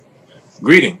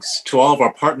Greetings to all of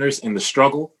our partners in the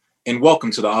struggle, and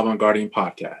welcome to the Avant Guardian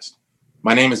podcast.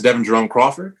 My name is Devin Jerome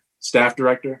Crawford, Staff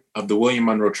Director of the William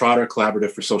Monroe Trotter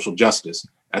Collaborative for Social Justice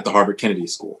at the Harvard Kennedy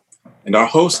School. And our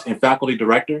host and faculty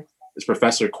director is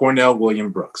Professor Cornell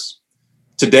William Brooks.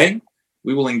 Today,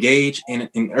 we will engage in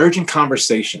an urgent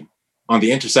conversation on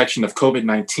the intersection of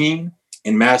COVID-19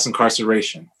 and mass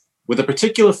incarceration, with a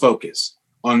particular focus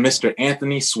on Mr.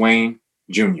 Anthony Swain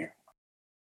Jr.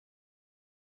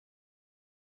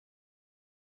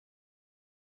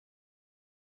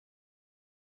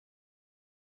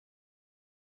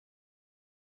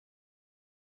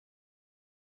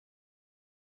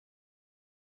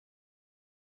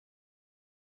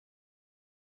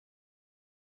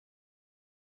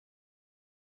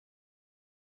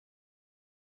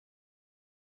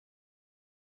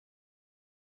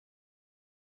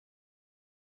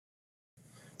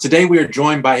 Today, we are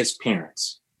joined by his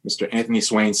parents, Mr. Anthony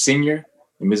Swain Sr.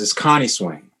 and Mrs. Connie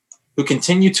Swain, who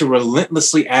continue to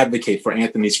relentlessly advocate for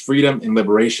Anthony's freedom and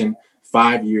liberation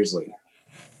 5 years later.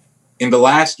 In the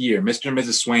last year, Mr. and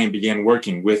Mrs. Swain began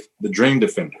working with the Dream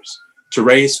Defenders to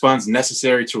raise funds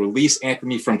necessary to release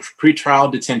Anthony from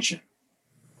pretrial detention.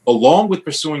 Along with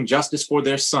pursuing justice for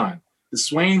their son, the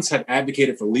Swains have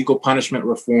advocated for legal punishment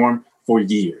reform for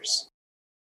years.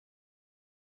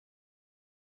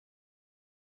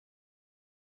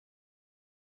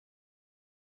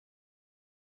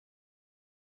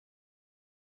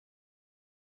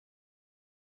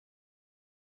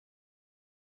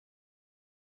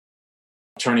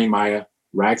 Attorney Maya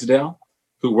Ragsdale,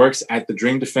 who works at the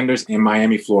Dream Defenders in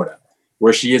Miami, Florida,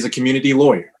 where she is a community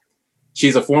lawyer. She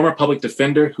is a former public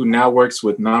defender who now works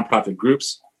with nonprofit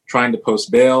groups trying to post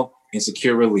bail and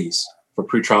secure release for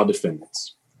pretrial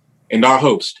defendants. And our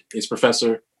host is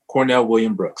Professor Cornell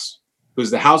William Brooks, who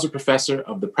is the Hauser Professor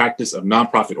of the Practice of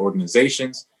Nonprofit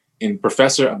Organizations and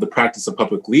Professor of the Practice of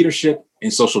Public Leadership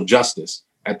and Social Justice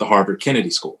at the Harvard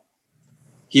Kennedy School.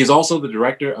 He is also the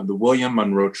director of the William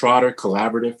Monroe Trotter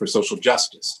Collaborative for Social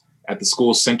Justice at the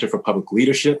school's Center for Public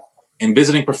Leadership and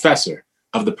visiting professor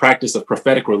of the practice of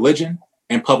prophetic religion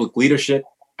and public leadership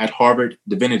at Harvard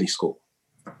Divinity School.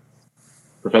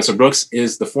 Professor Brooks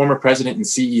is the former president and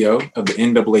CEO of the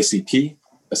NAACP,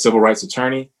 a civil rights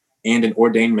attorney, and an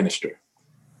ordained minister.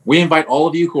 We invite all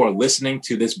of you who are listening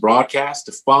to this broadcast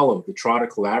to follow the Trotter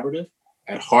Collaborative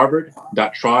at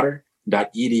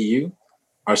harvard.trotter.edu,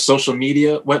 our social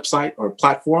media website or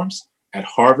platforms at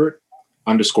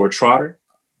Harvard_Trotter,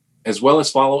 as well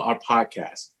as follow our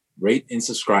podcast, rate and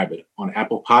subscribe it on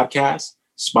Apple Podcasts,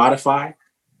 Spotify,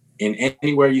 and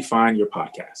anywhere you find your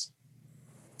podcast.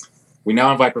 We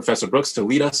now invite Professor Brooks to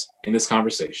lead us in this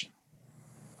conversation.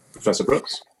 Professor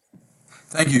Brooks.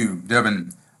 Thank you,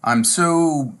 Devin. I'm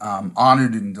so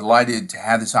honored and delighted to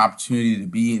have this opportunity to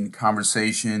be in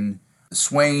conversation the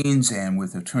Swains and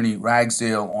with Attorney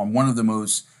Ragsdale on one of the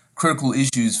most critical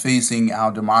issues facing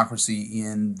our democracy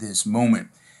in this moment.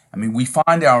 I mean, we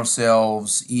find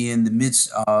ourselves in the midst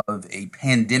of a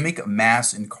pandemic of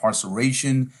mass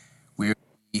incarceration where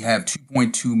we have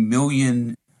 2.2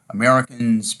 million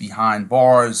Americans behind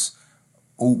bars,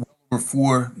 over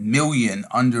 4 million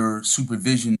under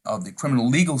supervision of the criminal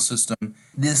legal system.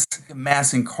 This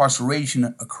mass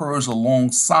incarceration occurs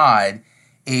alongside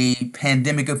a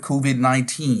pandemic of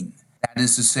COVID-19. That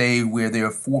is to say, where there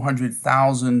are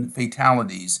 400,000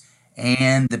 fatalities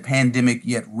and the pandemic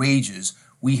yet rages.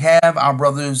 We have our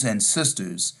brothers and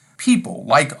sisters, people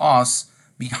like us,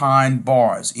 behind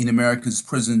bars in America's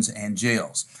prisons and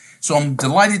jails. So I'm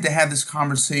delighted to have this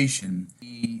conversation,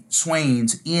 the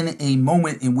Swains, in a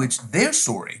moment in which their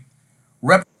story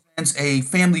represents a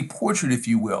family portrait, if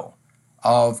you will,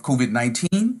 of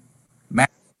COVID-19, mass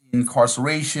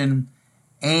incarceration,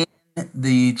 and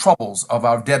the troubles of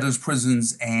our debtors'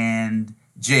 prisons and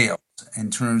jails in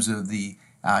terms of the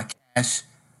cash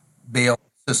bail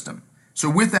system. So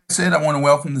with that said, I want to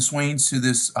welcome the Swains to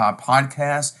this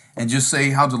podcast and just say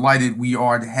how delighted we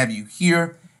are to have you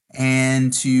here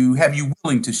and to have you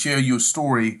willing to share your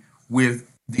story with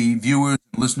the viewers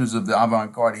and listeners of the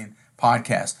Avant Guardian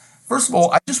podcast. First of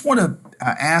all, I just want to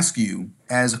ask you,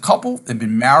 as a couple that have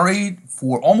been married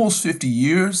for almost 50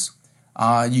 years,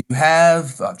 you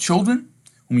have children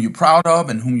whom you're proud of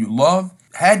and whom you love,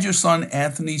 had your son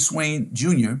Anthony Swain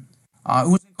Jr.,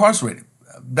 who was incarcerated,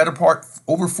 better part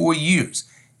over 4 years.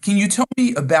 Can you tell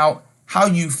me about how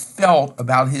you felt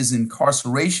about his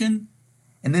incarceration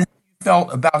and then how you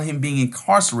felt about him being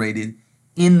incarcerated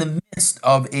in the midst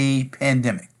of a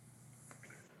pandemic?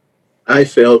 I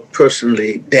felt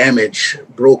personally damaged,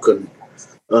 broken,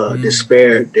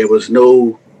 despaired. There was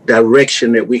no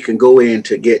direction that we can go in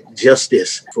to get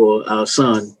justice for our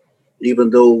son. even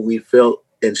though we felt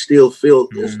and still feel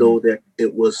as though that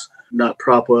it was not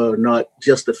proper, not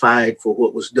justified for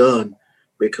what was done,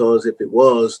 because if it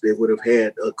was, they would have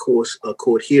had a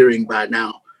court hearing by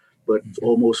now. But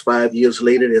almost 5 years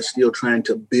later, they're still trying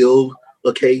to build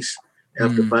a case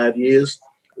after 5 years.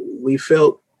 We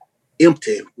felt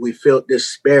empty. We felt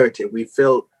disparity. We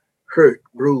felt hurt,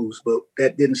 bruised, but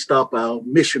that didn't stop our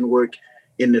mission work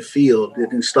in the field. It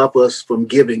didn't stop us from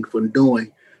giving, from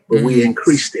doing, but we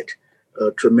increased it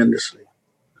tremendously.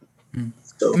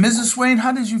 So, Mrs. Swain,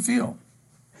 how did you feel?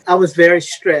 I was very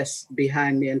stressed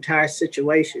behind the entire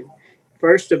situation.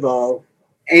 First of all,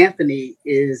 Anthony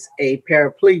is a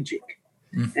paraplegic,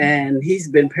 and he's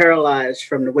been paralyzed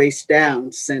from the waist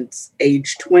down since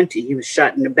age 20. He was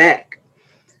shot in the back.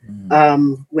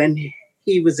 When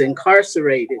he was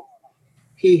incarcerated,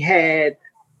 he had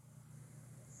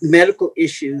medical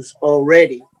issues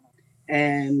already.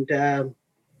 And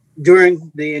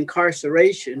during the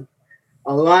incarceration,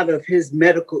 a lot of his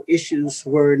medical issues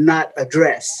were not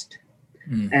addressed.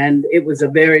 And it was a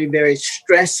very, very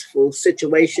stressful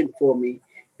situation for me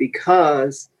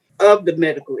because of the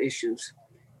medical issues.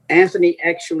 Anthony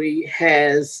actually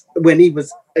has, when he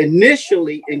was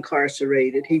initially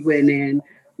incarcerated, he went in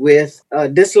with a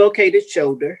dislocated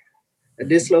shoulder, a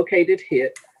dislocated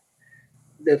hip,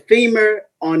 the femur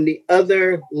on the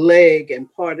other leg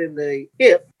and part of the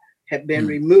hip had been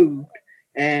removed.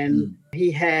 And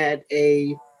he had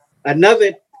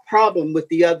another problem with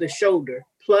the other shoulder.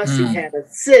 Plus he had a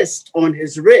cyst on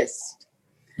his wrist.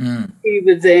 He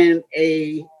was in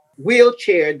a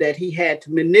wheelchair that he had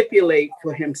to manipulate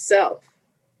for himself.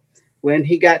 When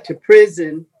he got to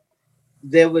prison,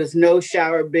 there was no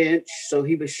shower bench, so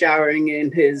he was showering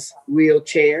in his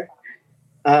wheelchair.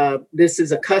 This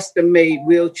is a custom-made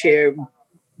wheelchair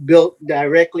built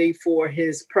directly for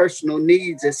his personal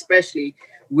needs, especially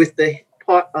with the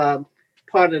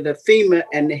part of the femur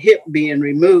and the hip being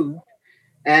removed.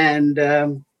 And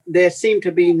there seemed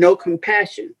to be no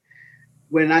compassion.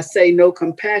 When I say no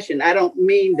compassion, I don't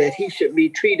mean that he should be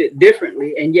treated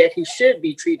differently, and yet he should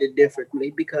be treated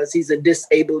differently because he's a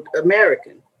disabled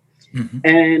American.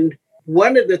 And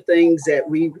one of the things that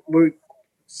we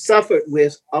suffered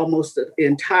with almost the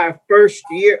entire first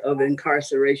year of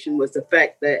incarceration was the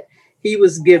fact that he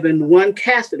was given one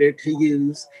catheter to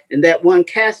use, and that one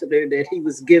catheter that he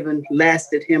was given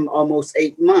lasted him almost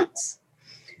 8 months.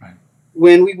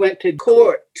 When we went to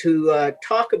court to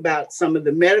talk about some of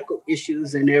the medical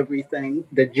issues and everything,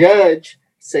 the judge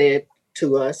said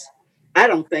to us, I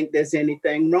don't think there's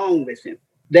anything wrong with him.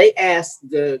 They asked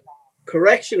the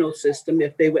correctional system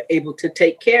if they were able to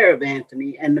take care of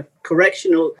Anthony, and the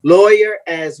correctional lawyer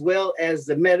as well as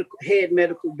the head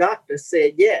medical doctor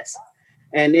said yes.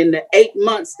 And in the 8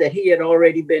 months that he had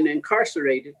already been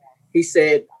incarcerated, he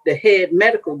said the head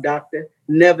medical doctor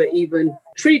never even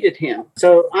treated him.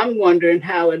 So I'm wondering,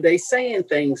 how are they saying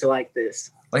things like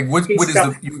this? Like what is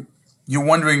you're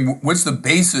wondering what's the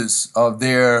basis of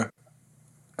their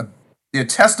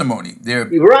testimony? Their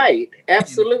right,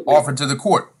 absolutely offered to the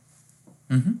court.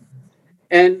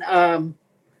 And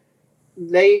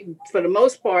they, for the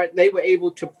most part, they were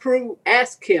able to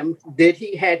ask him,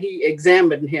 had he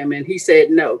examined him? And he said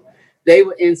no. They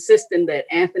were insisting that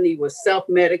Anthony was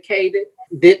self-medicated,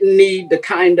 didn't need the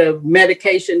kind of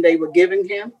medication they were giving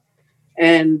him,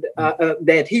 and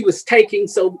that he was taking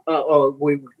or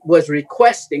was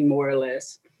requesting more or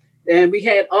less. And we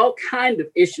had all kinds of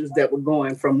issues that were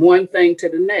going from one thing to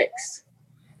the next.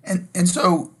 And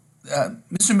so,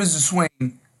 Mr. and Mrs.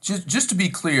 Swain, just to be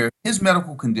clear, his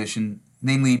medical condition,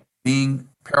 namely being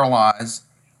paralyzed,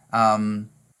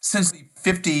 essentially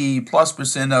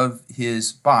 50+% of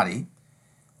his body,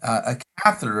 a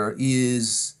catheter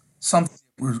is something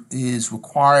that is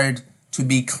required to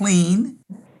be clean,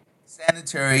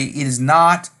 sanitary. It is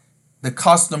not the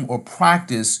custom or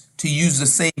practice to use the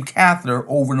same catheter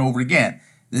over and over again.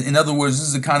 In other words, this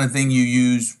is the kind of thing you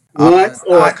use once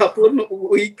or a couple of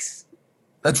weeks.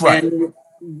 That's right. And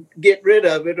get rid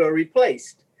of it or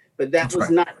replaced. But that was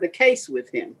not the case with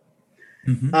him.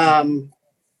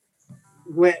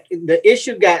 When the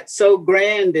issue got so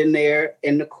grand in there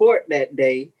in the court that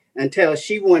day, until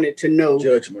she wanted to know,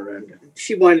 Judge Miranda,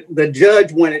 the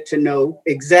judge wanted to know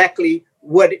exactly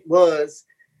what it was,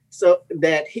 so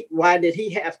that why did he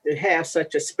have to have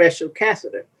such a special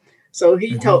catheter? So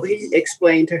he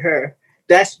explained to her,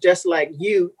 that's just like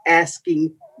you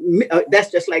asking me,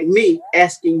 that's just like me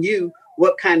asking you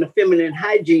what kind of feminine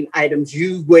hygiene items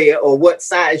you wear or what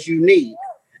size you need.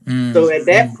 So at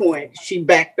that point, she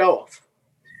backed off.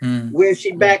 When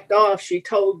she backed off, she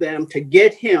told them to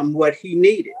get him what he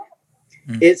needed.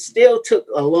 It still took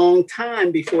a long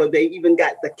time before they even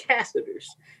got the catheters.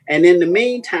 And in the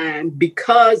meantime,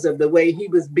 because of the way he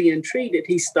was being treated,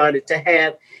 he started to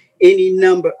have any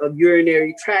number of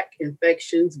urinary tract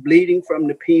infections, bleeding from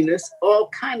the penis, all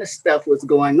kind of stuff was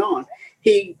going on.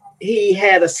 He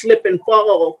had a slip and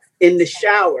fall in the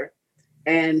shower,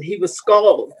 and he was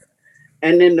scalded.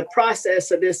 And in the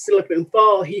process of this slip and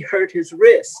fall, he hurt his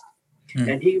wrist.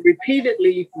 And he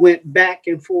repeatedly went back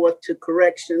and forth to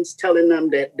corrections, telling them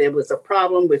that there was a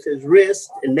problem with his wrist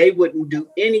and they wouldn't do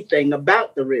anything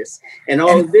about the wrist. And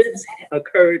all of this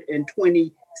occurred in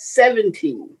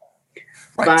 2017.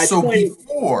 Right. So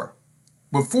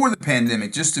before the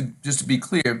pandemic, just to be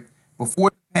clear,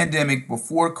 before the pandemic,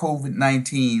 before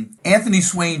COVID-19, Anthony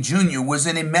Swain Jr. was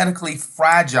in a medically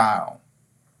fragile.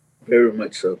 Very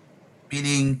much so.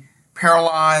 Meaning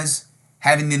paralyzed,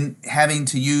 having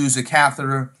to use a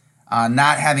catheter,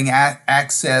 not having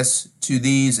access to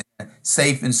these in a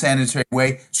safe and sanitary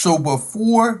way. So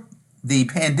before the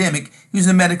pandemic, he was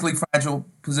in a medically fragile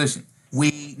position.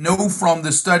 We know from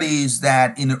the studies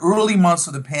that in the early months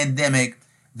of the pandemic,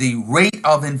 the rate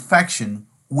of infection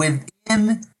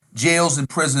within jails and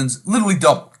prisons literally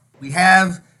doubled. We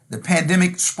have the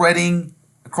pandemic spreading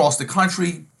across the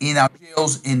country in our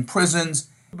jails, in prisons.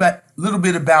 But a little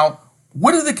bit about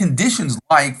what are the conditions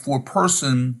like for a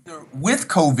person with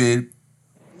COVID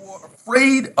or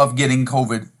afraid of getting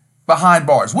COVID behind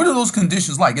bars? What are those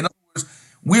conditions like? In other words,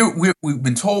 we've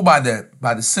been told by the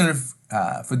Center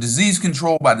for Disease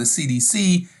Control, by the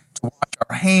CDC, to wash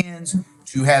our hands,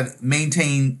 to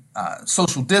maintain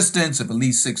social distance of at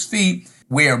least 6 feet,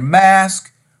 wear a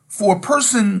mask. For a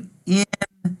person in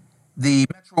the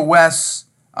Metro West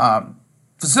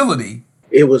facility,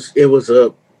 it was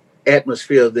a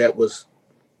atmosphere that was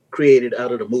created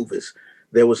out of the movies.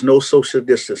 There was no social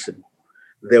distancing.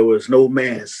 There was no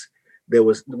mask. There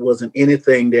wasn't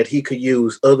anything that he could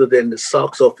use other than the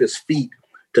socks off his feet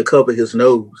to cover his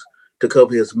nose, to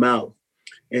cover his mouth,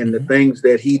 and the things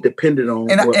that he depended on.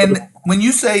 And when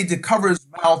you say to cover his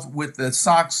mouth with the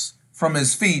socks from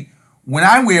his feet, when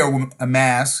I wear a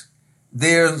mask,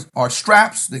 there are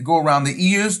straps that go around the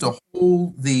ears to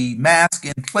hold the mask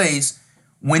in place.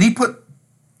 When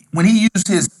he used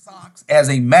his socks as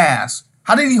a mask,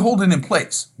 how did he hold it in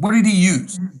place? What did he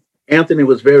use? Anthony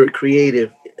was very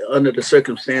creative under the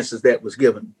circumstances that was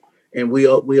given. And we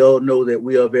all know that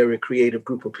we are a very creative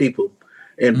group of people.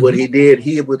 And what he did,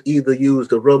 he would either use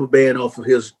the rubber band off of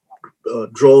his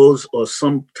drawers or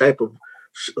some type of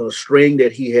string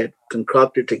that he had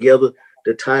concocted together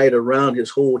to tie it around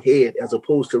his whole head as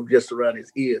opposed to just around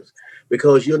his ears.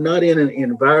 Because you're not in an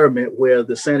environment where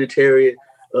the sanitary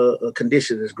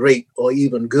condition is great or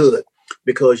even good,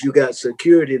 because you got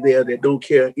security there that don't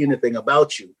care anything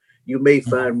about you. You may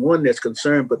find one that's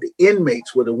concerned, but the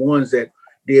inmates were the ones that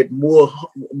did more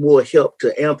help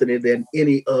to Anthony than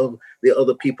any of the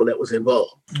other people that was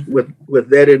involved. With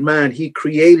that in mind, he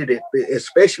created it,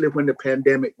 especially when the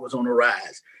pandemic was on the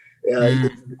rise.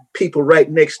 People right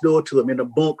next door to him, in a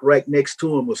bunk right next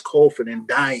to him, was coughing and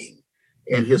dying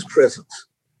in his presence.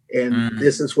 And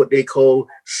this is what they call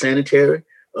sanitary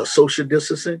or social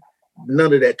distancing.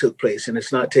 None of that took place, and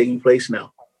it's not taking place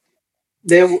now.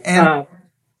 And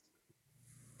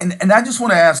I just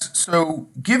want to ask, so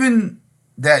given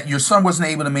that your son wasn't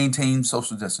able to maintain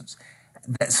social distancing,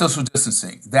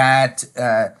 that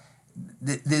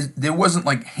there wasn't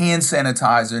like hand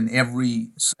sanitizer in every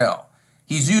cell.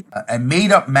 He's used a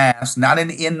made-up mask, not an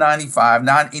N95,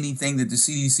 not anything that the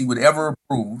CDC would ever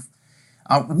approve.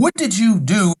 What did you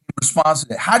do in response to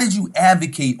that? How did you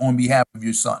advocate on behalf of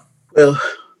your son? Well,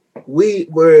 we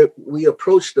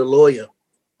approached the lawyer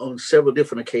on several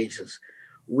different occasions.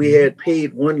 We had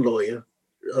paid one lawyer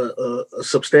a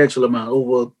substantial amount,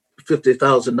 over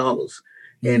 $50,000,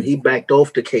 and he backed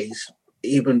off the case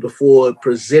even before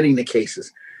presenting the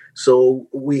cases. So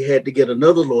we had to get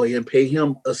another lawyer and pay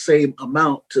him the same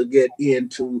amount to get in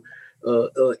to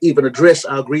even address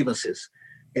our grievances.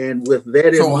 And with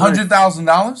that, so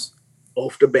 $100,000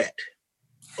 off the bat.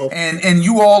 And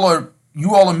you all are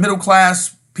middle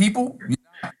class people.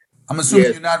 I'm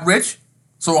assuming you're not rich.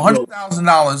 So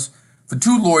 $100,000 for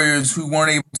two lawyers who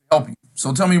weren't able to help you.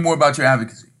 So tell me more about your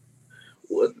advocacy.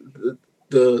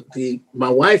 My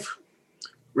wife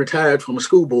retired from a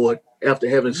school board after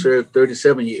having served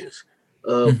 37 years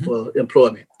of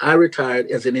employment. I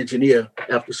retired as an engineer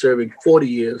after serving 40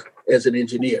 years as an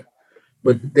engineer.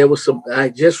 But there was I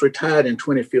just retired in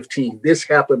 2015. This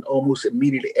happened almost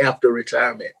immediately after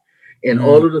retirement. And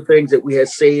all of the things that we had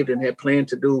saved and had planned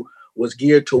to do was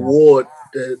geared toward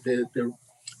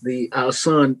our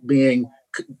son being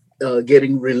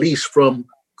getting released from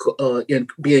in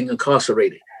being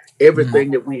incarcerated.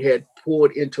 Everything that we had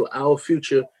poured into our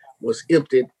future was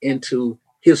emptied into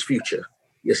his future,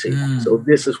 you see. So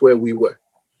this is where we were.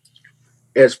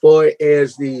 As far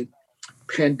as the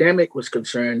pandemic was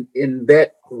concerned, in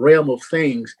that realm of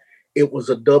things, it was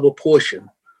a double portion.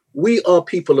 We are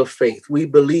people of faith. We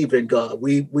believe in God.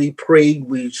 We pray.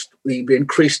 We've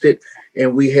increased it,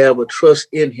 and we have a trust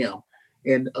in Him.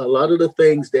 And a lot of the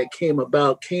things that came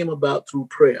about through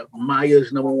prayer.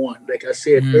 Maya's number one. Like I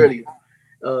said earlier,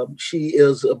 she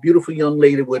is a beautiful young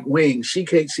lady with wings. She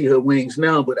can't see her wings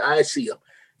now, but I see them.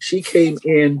 She came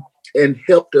in and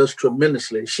helped us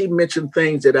tremendously. She mentioned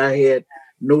things that I had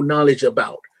no knowledge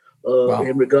about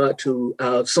in regard to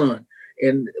our son.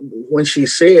 And when she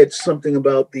said something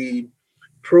about the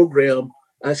program,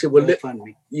 I said, well, the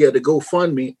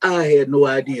GoFundMe, I had no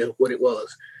idea what it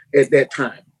was at that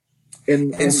time.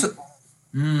 And so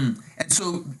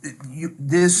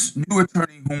this new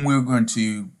attorney whom we're going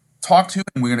to talk to,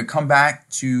 and we're going to come back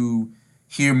to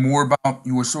hear more about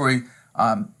your story,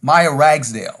 Maya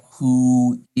Ragsdale,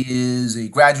 who is a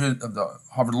graduate of the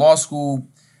Harvard Law School,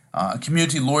 a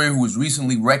community lawyer who was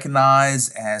recently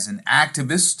recognized as an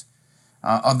activist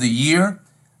of the year.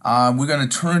 We're going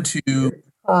to turn to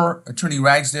her, Attorney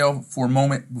Ragsdale, for a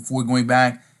moment before going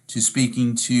back to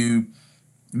speaking to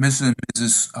Mr. and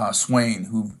Mrs. Swain,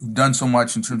 who've done so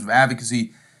much in terms of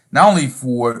advocacy, not only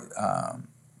for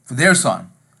their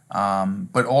son,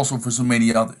 but also for so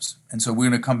many others. And so we're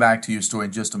going to come back to your story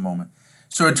in just a moment.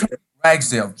 So, Attorney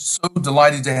Ragsdale, so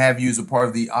delighted to have you as a part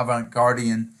of the Avant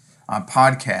Guardian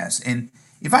podcast. And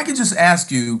if I could just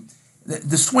ask you,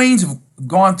 the Swains have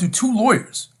gone through two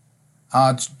lawyers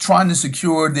trying to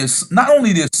secure this, not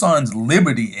only their son's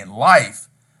liberty in life,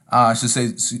 I should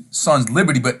say son's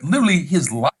liberty, but literally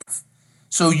his life.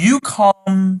 So you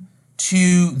come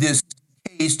to this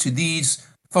case, to these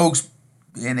folks,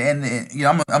 and you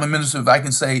know, I'm a minister, if I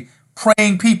can say,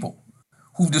 praying people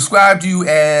who've described you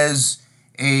as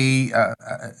a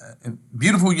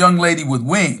beautiful young lady with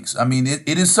wings. I mean, it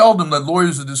is seldom that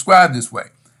lawyers are described this way,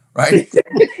 right?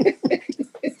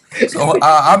 So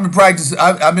I've been practicing.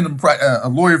 I've been a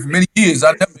lawyer for many years.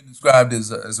 I've never been described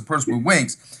as a person with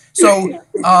wings. So,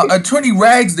 Attorney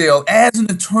Ragsdale, as an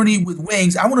attorney with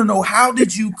wings, I want to know, how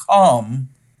did you come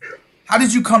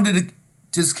to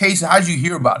this case? How did you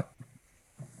hear about it?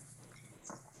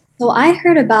 So I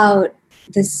heard about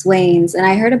the Swains, and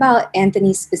I heard about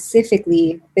Anthony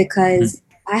specifically because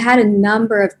I had a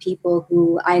number of people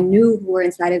who I knew who were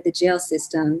inside of the jail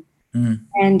system.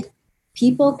 And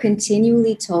people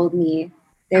continually told me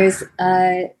there's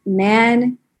a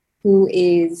man who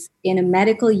is in a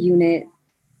medical unit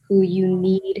who you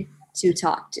need to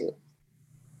talk to.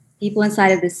 People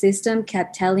inside of the system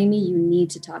kept telling me, you need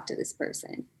to talk to this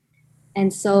person.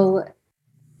 And so,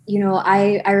 you know,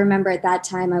 I remember at that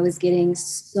time I was getting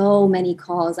so many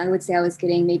calls. I would say I was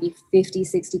getting maybe 50,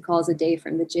 60 calls a day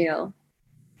from the jail.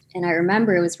 And I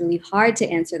remember it was really hard to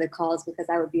answer the calls because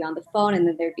I would be on the phone and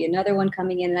then there'd be another one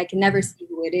coming in and I could never see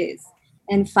who it is.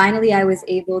 And finally, I was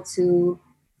able to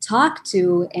talk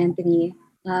to Anthony.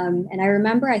 And I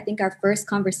remember, I think our first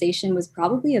conversation was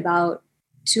probably about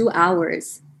 2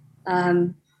 hours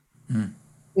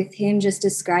with him just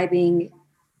describing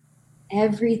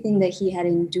everything that he had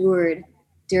endured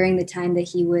during the time that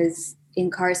he was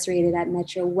incarcerated at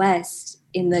Metro West,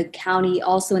 in the county,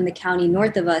 also in the county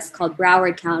north of us called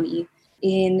Broward County,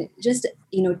 in just,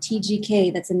 you know,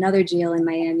 TGK, that's another jail in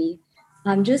Miami.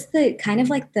 Just the kind of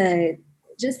like the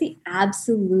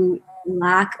absolute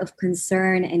lack of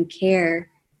concern and care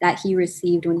that he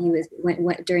received when he was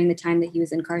during the time that he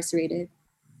was incarcerated.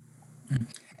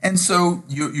 And so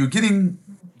you're getting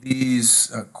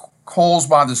these calls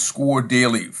by the score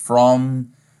daily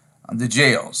from the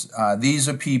jails. These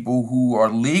are people who are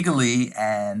legally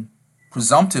and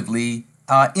presumptively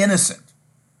innocent,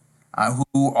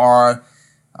 who are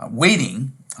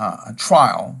waiting a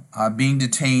trial, being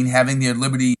detained, having their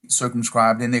liberty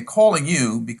circumscribed, and they're calling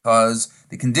you because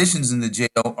the conditions in the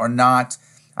jail are not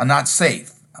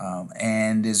safe.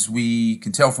 And as we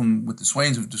can tell from what the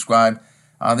Swains have described,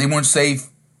 they weren't safe,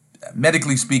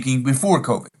 medically speaking, before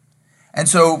COVID. And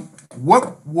so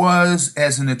what was,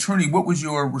 as an attorney, what was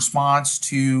your response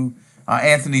to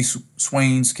Anthony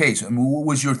Swain's case? I mean, what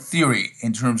was your theory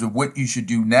in terms of what you should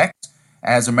do next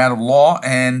as a matter of law?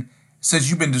 And since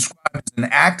you've been described as an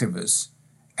activist.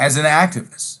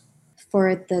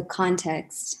 For the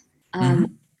context,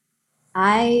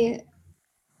 I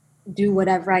do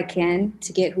whatever I can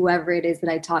to get whoever it is that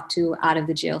I talk to out of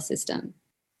the jail system.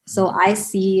 So I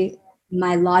see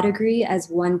my law degree as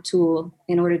one tool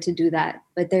in order to do that.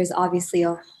 But there's obviously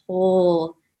a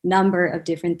whole number of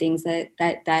different things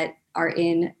that are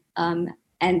in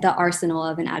and the arsenal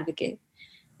of an advocate.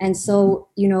 And so,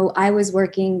 I was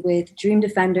working with Dream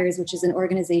Defenders, which is an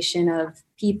organization of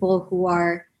people who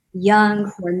are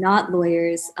young, who are not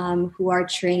lawyers, who are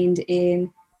trained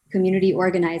in community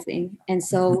organizing. And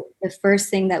so the first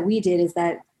thing that we did is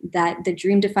that the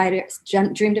Dream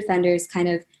Defenders kind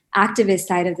of activist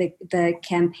side of the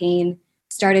campaign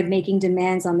started making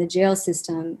demands on the jail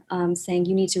system, saying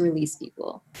you need to release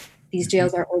people. These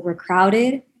jails are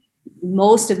overcrowded.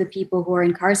 Most of the people who are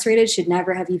incarcerated should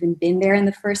never have even been there in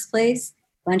the first place.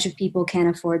 A bunch of people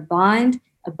can't afford bond.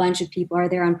 A bunch of people are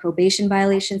there on probation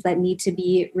violations that need to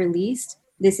be released.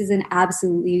 This is an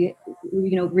absolutely,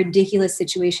 ridiculous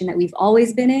situation that we've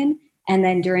always been in. And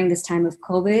then during this time of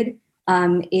COVID,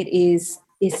 it is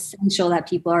essential that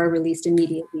people are released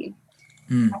immediately.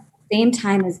 At the same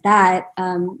time as that,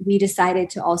 we decided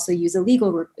to also use a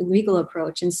legal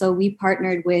approach. And so we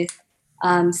partnered with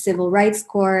Civil Rights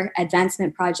Corps,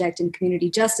 Advancement Project, and Community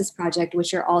Justice Project,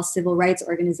 which are all civil rights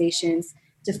organizations,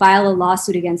 to file a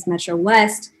lawsuit against Metro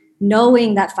West,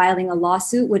 knowing that filing a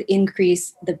lawsuit would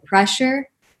increase the pressure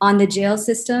on the jail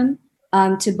system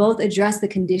to both address the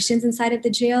conditions inside of the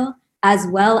jail as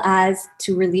well as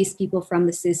to release people from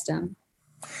the system.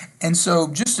 And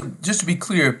so just to be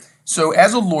clear, so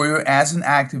as a lawyer, as an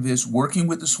activist, working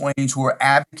with the Swains, who are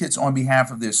advocates on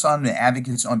behalf of their son and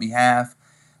advocates on behalf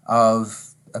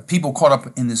of people caught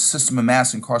up in this system of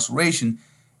mass incarceration,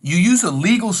 you use a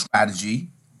legal strategy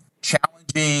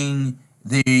challenging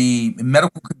the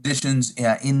medical conditions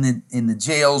in the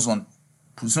jails on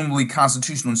presumably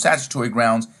constitutional and statutory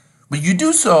grounds, but you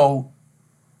do so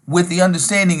with the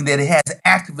understanding that it has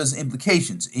activist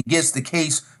implications. It gets the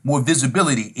case more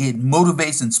visibility. It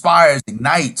motivates, inspires,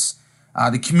 ignites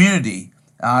the community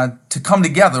to come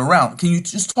together around. Can you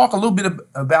just talk a little bit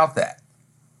about that?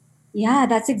 Yeah,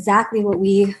 that's exactly what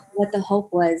the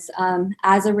hope was.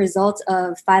 As a result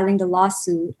of filing the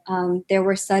lawsuit, there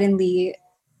were suddenly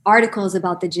articles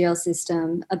about the jail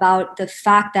system, about the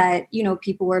fact that,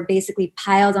 people were basically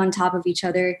piled on top of each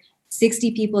other,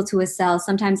 60 people to a cell,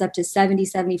 sometimes up to 70,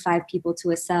 75 people to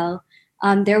a cell.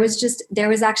 There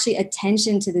was actually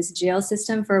attention to this jail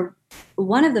system for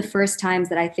one of the first times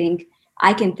that I think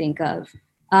I can think of.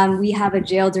 We have a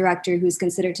jail director who's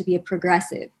considered to be a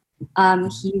progressive.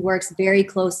 He works very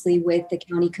closely with the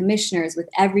county commissioners, with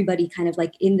everybody kind of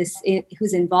like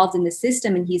who's involved in the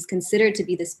system. And he's considered to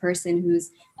be this person who's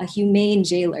a humane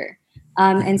jailer.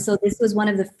 And so this was one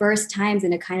of the first times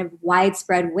in a kind of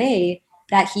widespread way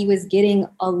that he was getting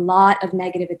a lot of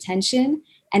negative attention.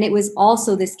 And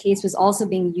this case was also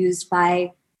being used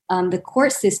by the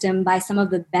court system, by some of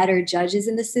the better judges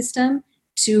in the system,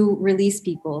 to release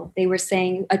people. They were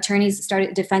saying,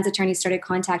 defense attorneys started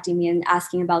contacting me and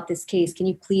asking about this case. Can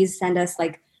you please send us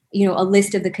a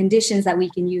list of the conditions that we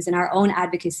can use in our own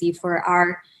advocacy for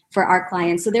our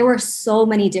clients? So there were so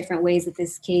many different ways that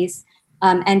this case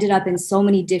ended up in so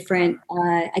many different,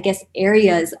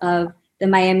 areas of the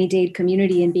Miami-Dade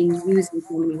community and being used in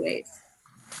so many ways.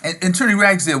 And Attorney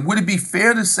Ragsdale, would it be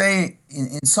fair to say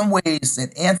in some ways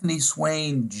that Anthony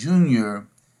Swain Jr.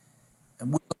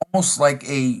 was almost like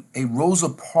a Rosa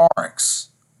Parks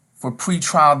for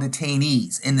pretrial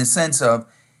detainees, in the sense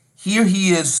of here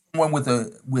he is, someone with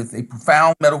a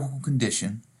profound medical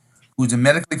condition, who's a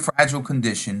medically fragile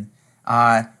condition,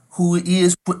 who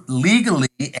is legally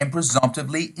and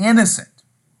presumptively innocent,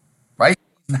 right?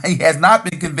 He has not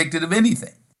been convicted of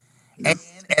anything. And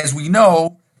as we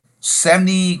know,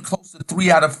 close to 3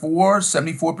 out of 4,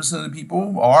 74% of the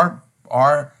people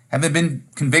haven't been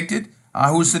convicted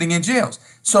who are sitting in jails.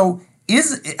 So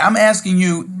I'm asking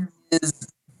you, is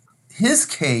his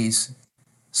case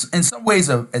in some ways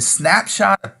a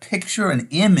snapshot, a picture, an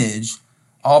image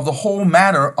of the whole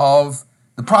matter of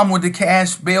the problem with the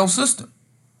cash bail system?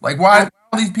 Like, why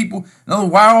are these people,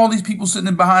 why are all these people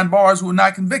sitting behind bars who are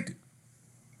not convicted?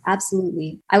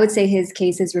 Absolutely. I would say his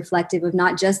case is reflective of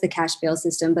not just the cash bail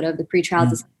system, but of the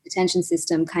pretrial detention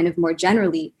system kind of more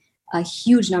generally. A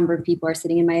huge number of people are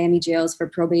sitting in Miami jails for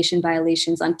probation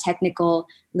violations on technical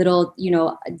little,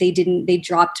 they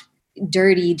dropped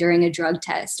dirty during a drug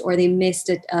test, or they missed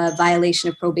a violation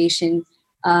of probation.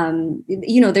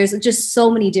 There's just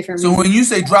so many different reasons. So when you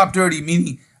say drop dirty,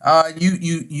 meaning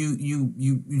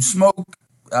you smoke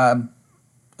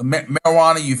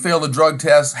marijuana, you fail the drug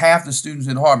test. Half the students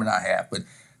at Harvard, not half, but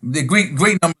the great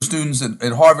number of students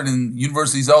at Harvard and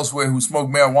universities elsewhere who smoke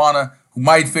marijuana, who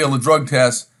might fail a drug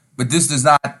test, but this does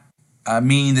not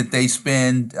mean that they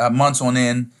spend months on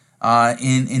end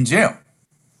in jail.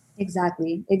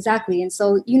 Exactly. And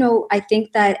so, I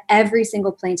think that every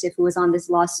single plaintiff who was on this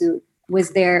lawsuit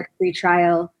was there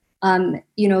pre-trial.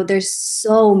 There's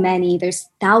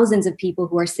thousands of people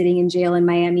who are sitting in jail in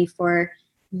Miami for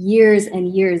years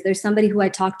and years. There's somebody who I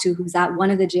talked to who's at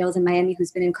one of the jails in Miami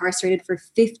who's been incarcerated for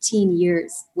 15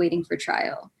 years waiting for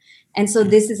trial. And so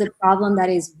this is a problem that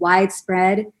is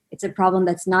widespread. It's a problem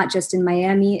that's not just in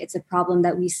Miami. It's a problem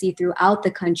that we see throughout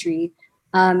the country.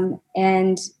 Anthony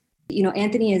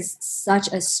is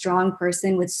such a strong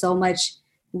person with so much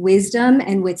wisdom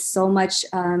and with so much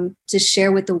to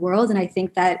share with the world. And I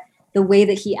think that the way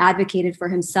that he advocated for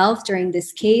himself during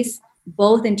this case,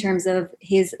 both in terms of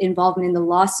his involvement in the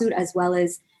lawsuit, as well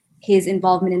as his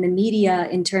involvement in the media,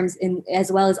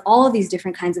 as well as all of these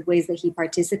different kinds of ways that he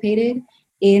participated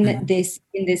in this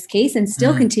case and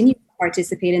still continue to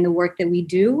participate in the work that we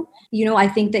do. I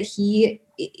think that he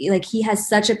has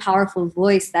such a powerful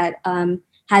voice that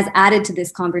has added to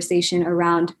this conversation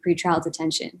around pretrial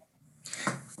detention.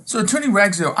 So, Attorney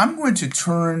Ragsdale, I'm going to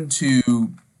turn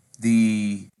to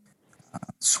the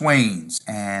Swains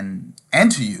and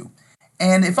to you.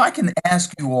 And if I can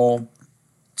ask you all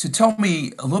to tell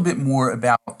me a little bit more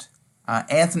about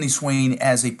Anthony Swain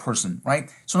as a person,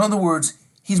 right? So in other words,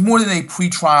 he's more than a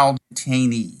pretrial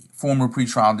detainee, former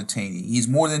pretrial detainee. He's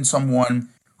more than someone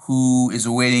who is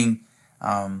awaiting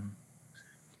trial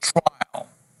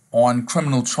on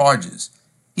criminal charges.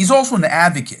 He's also an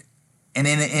advocate. And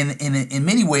in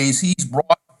many ways, he's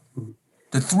brought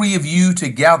the three of you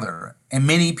together and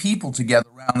many people together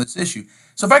around this issue.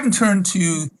 So if I can turn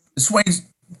to the Swains,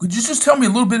 could you just tell me a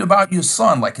little bit about your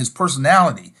son, like his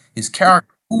personality, his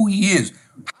character, who he is?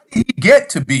 How did he get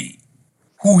to be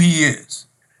who he is?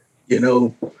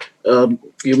 You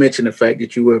mentioned the fact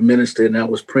that you were a minister, and I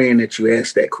was praying that you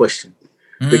asked that question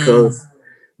because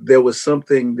there was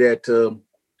something that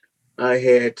I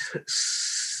had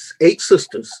 8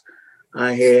 sisters.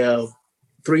 I have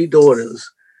 3 daughters,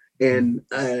 and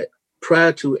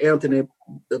prior to Anthony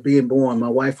being born, my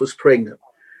wife was pregnant.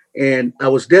 And I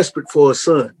was desperate for a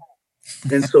son.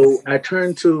 And so I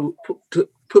turned to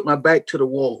put my back to the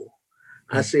wall.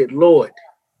 I said, Lord,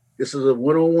 this is a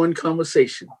one-on-one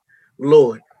conversation.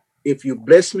 Lord, if you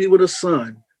bless me with a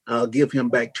son, I'll give him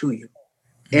back to you.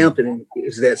 Anthony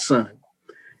is that son.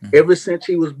 Ever since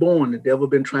he was born, the devil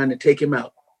been trying to take him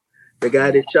out. The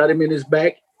guy that shot him in his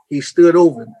back, he stood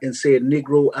over him and said,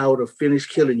 Negro, I would have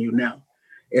finished killing you now.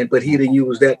 But he didn't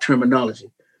use that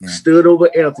terminology. Stood over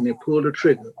Anthony, pulled the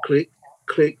trigger, click,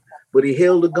 click, but he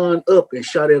held the gun up and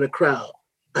shot at a crowd.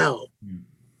 Ow.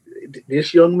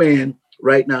 This young man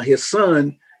right now, his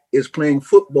son is playing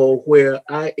football where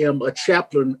I am a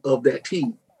chaplain of that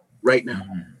team right now.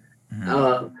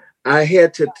 I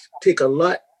had to take a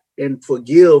lot and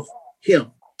forgive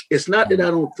him. It's not that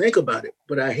I don't think about it,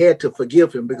 but I had to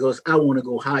forgive him because I want to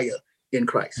go higher in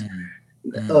Christ.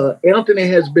 Anthony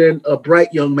has been a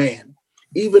bright young man.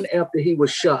 Even after he was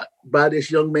shot by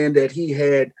this young man that he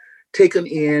had taken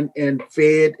in and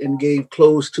fed and gave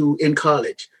clothes to in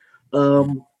college.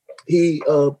 He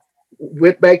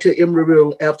went back to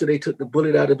Emeryville after they took the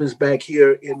bullet out of his back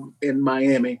here in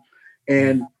Miami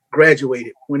and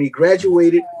graduated. When he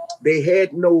graduated, they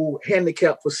had no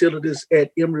handicap facilities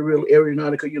at Emeryville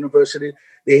Aeronautical University.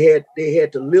 They had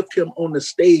to lift him on the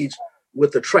stage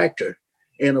with a tractor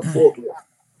and a forklift.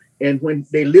 And when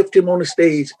they lift him on the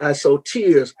stage, I saw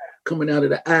tears coming out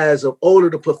of the eyes of all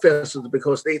of the professors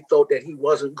because they thought that he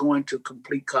wasn't going to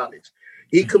complete college.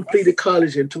 He completed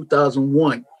college in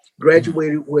 2001,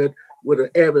 graduated with an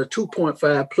average of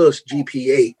 2.5 plus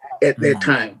GPA at that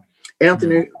time.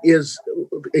 Anthony is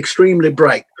extremely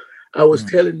bright. I was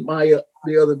telling Maya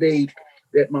the other day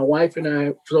that my wife and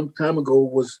I, some time ago,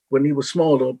 was when he was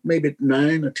smaller, maybe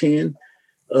 9 or 10,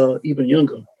 even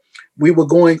younger. We were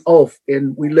going off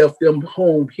and we left them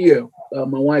home here,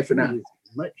 my wife and I.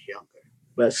 Much younger.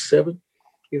 About 7?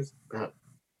 He was about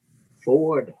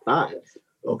 4 to 5.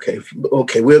 Okay,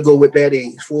 we'll go with that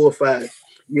age, 4 or 5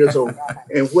 years old.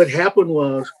 And what happened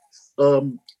was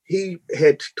he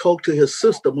had talked to his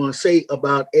sister, Marseille,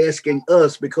 about asking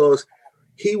us because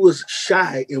he was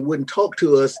shy and wouldn't talk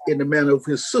to us in the manner of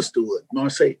his sister would,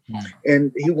 Marseille.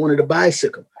 And he wanted a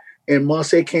bicycle. And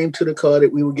Marseille came to the car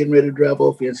that we were getting ready to drive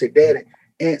off in and said, Daddy,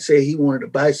 Aunt said he wanted a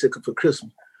bicycle for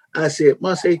Christmas. I said,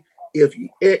 Marseille, if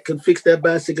Aunt can fix that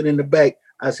bicycle in the back,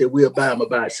 I said, we'll buy him a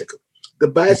bicycle. The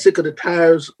bicycle, the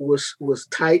tires was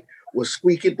tight, was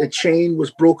squeaking. The chain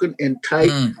was broken and tight.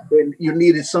 And you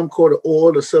needed some sort of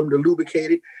oil or something to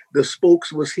lubricate it. The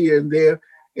spokes was here and there.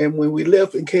 And when we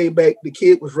left and came back, the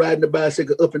kid was riding the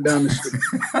bicycle up and down the street.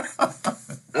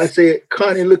 I said,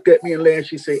 Connie looked at me and laughed.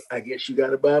 She said, I guess you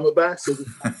got to buy him a bicycle.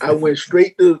 I went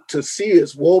straight to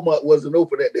Sears. Walmart wasn't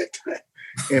open at that time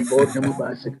and bought him a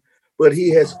bicycle. but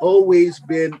he has always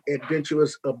been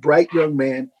adventurous, a bright young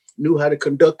man, knew how to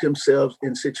conduct himself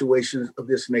in situations of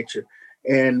this nature.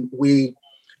 And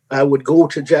I would go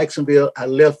to Jacksonville. I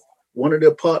left one of the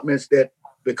apartments that,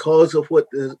 because of what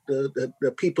the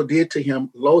people did to him,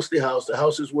 lost the house. The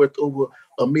house is worth over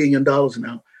 $1 million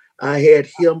now. I had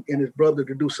him and his brother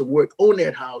to do some work on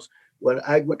that house. When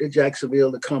I went to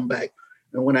Jacksonville to come back.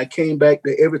 And when I came back,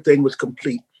 everything was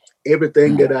complete.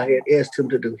 Everything that I had asked him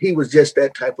to do. He was just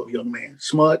that type of young man.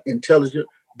 Smart, intelligent,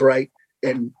 bright,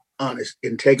 and honest.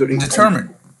 Integrity.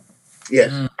 Determined.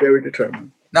 Yes, very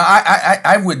determined. Now,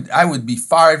 I would be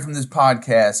fired from this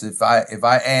podcast if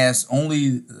I asked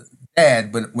only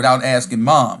Dad, but without asking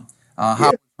Mom,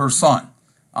 how was her son?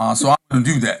 So I'm going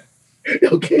to do that.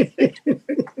 Okay.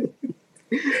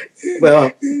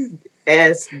 Well,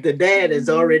 as the dad has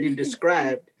already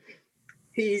described,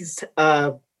 he's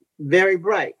very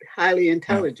bright, highly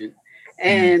intelligent,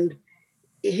 and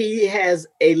he has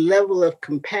a level of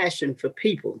compassion for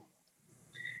people.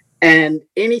 And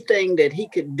anything that he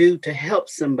could do to help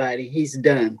somebody, he's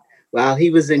done. While he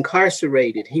was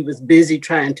incarcerated, he was busy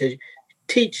trying to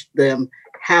teach them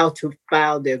how to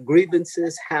file their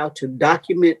grievances, how to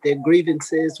document their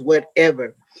grievances,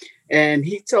 whatever. And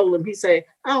he told them, he said,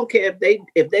 I don't care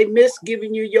if they miss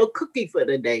giving you your cookie for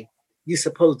the day, you're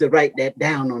supposed to write that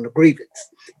down on the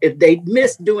grievance. If they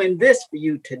miss doing this for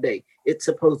you today, it's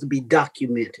supposed to be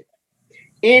documented.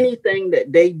 Anything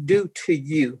that they do to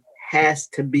you has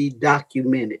to be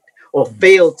documented, or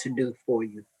fail to do for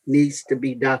you needs to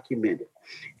be documented.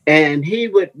 And he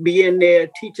would be in there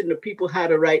teaching the people how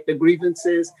to write the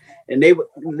grievances, and they would,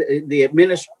 the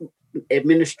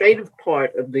administrative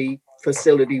part of the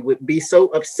facility would be so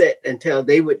upset until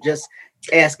they would just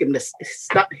ask him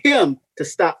to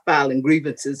stop filing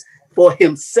grievances for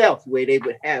himself, where they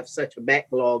would have such a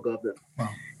backlog of them. Wow.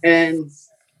 And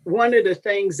one of the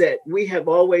things that we have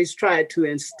always tried to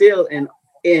instill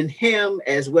in him,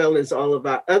 as well as all of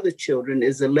our other children,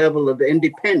 is a level of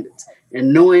independence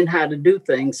and knowing how to do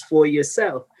things for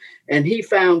yourself. And he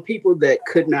found people that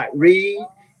could not read.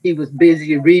 He was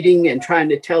busy reading and trying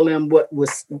to tell them what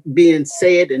was being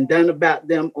said and done about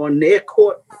them on their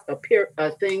court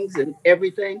things and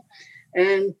everything.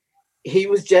 And he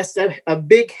was just a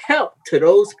big help to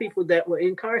those people that were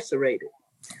incarcerated.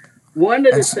 One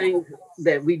of the things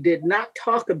that we did not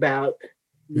talk about,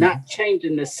 not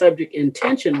changing the subject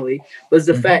intentionally, was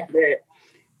the fact that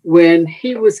when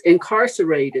he was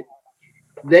incarcerated,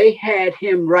 they had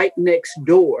him right next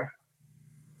door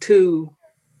to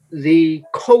the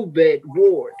COVID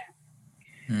ward.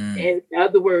 In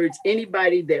other words,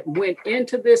 anybody that went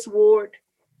into this ward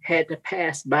had to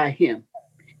pass by him.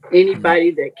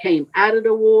 Anybody that came out of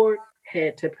the ward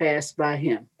had to pass by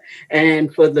him.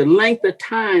 And for the length of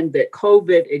time that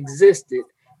COVID existed,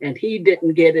 and he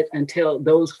didn't get it until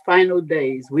those final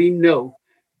days, we know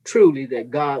truly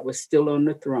that God was still on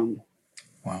the throne.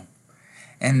 Wow.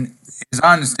 And as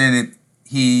I understand it,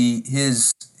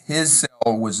 his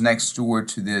cell was next door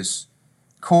to this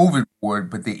COVID ward,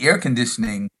 but the air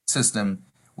conditioning system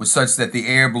was such that the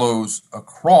air blows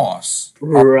across.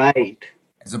 Right.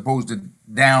 As opposed to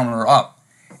down or up.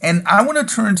 And I want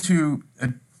to turn to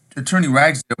Attorney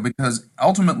Ragsdale, because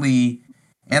ultimately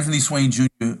Anthony Swain Jr.,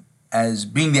 as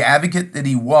being the advocate that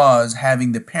he was,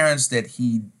 having the parents that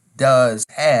he does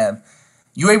have,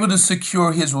 you were able to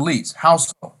secure his release. How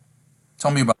so?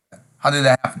 Tell me about that. How did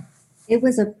that happen? It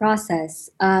was a process.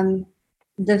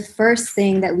 The first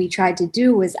thing that we tried to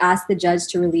do was ask the judge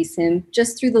to release him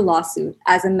just through the lawsuit,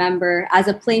 as a member, as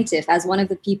a plaintiff, as one of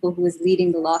the people who was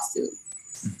leading the lawsuit.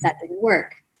 That didn't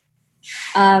work.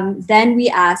 Then we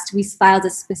filed a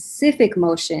specific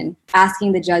motion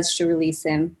asking the judge to release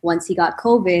him once he got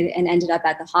COVID and ended up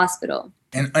at the hospital.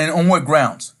 And on what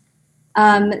grounds?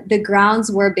 The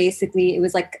grounds were basically, it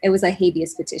was a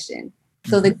habeas petition.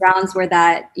 So the grounds were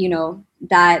that,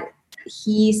 that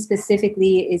he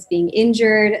specifically is being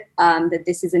injured, that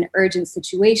this is an urgent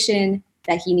situation,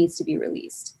 that he needs to be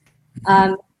released.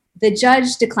 The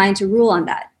judge declined to rule on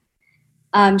that.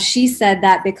 She said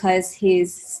that because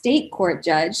his state court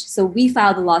judge, so we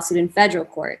filed the lawsuit in federal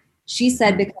court. She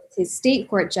said because his state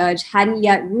court judge hadn't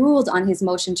yet ruled on his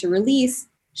motion to release,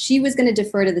 she was going to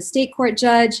defer to the state court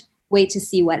judge, wait to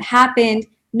see what happened,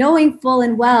 knowing full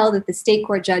and well that the state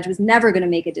court judge was never going to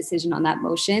make a decision on that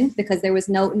motion because there was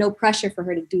no pressure for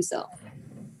her to do so.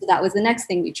 So that was the next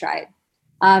thing we tried.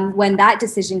 When that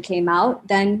decision came out,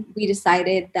 then we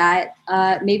decided that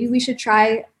maybe we should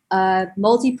try a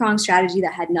multi-pronged strategy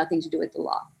that had nothing to do with the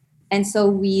law. And so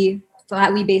we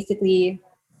basically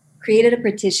created a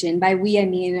petition. By we, I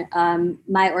mean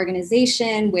my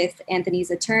organization with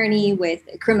Anthony's attorney, with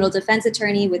a criminal defense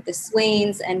attorney, with the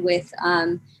Swains, and with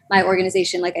my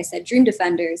organization, like I said, Dream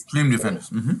Defenders. Dream Defenders.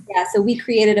 Mm-hmm. Yeah, so we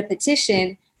created a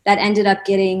petition that ended up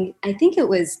getting, I think it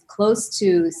was close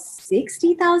to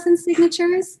 60,000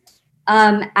 signatures,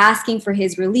 asking for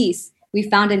his release. We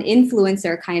found an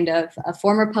influencer, kind of a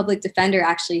former public defender,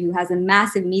 actually, who has a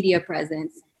massive media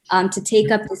presence, to take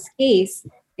up this case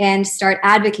and start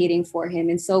advocating for him.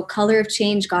 And so Color of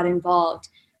Change got involved.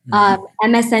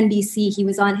 MSNBC,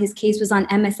 his case was on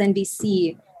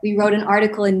MSNBC. We wrote an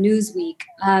article in Newsweek.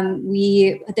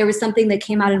 There was something that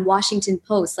came out in Washington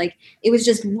Post. Like, it was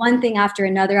just one thing after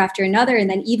another. And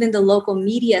then even the local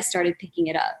media started picking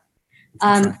it up.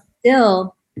 The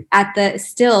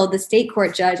state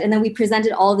court judge, and then we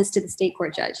presented all of this to the state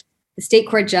court judge. The state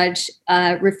court judge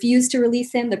refused to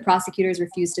release him. The prosecutors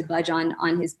refused to budge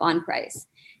on his bond price.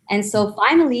 And so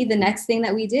finally, the next thing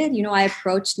that we did, I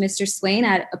approached Mr. Swain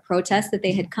at a protest that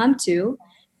they had come to.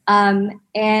 And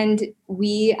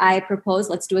I proposed,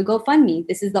 let's do a GoFundMe.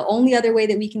 This is the only other way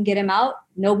that we can get him out.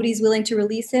 Nobody's willing to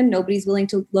release him. Nobody's willing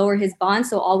to lower his bond.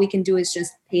 So all we can do is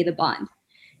just pay the bond.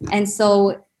 And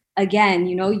so again,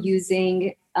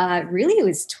 using really it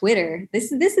was Twitter.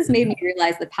 This has made me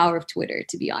realize the power of Twitter,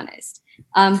 to be honest.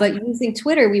 But using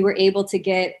Twitter, we were able to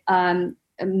get a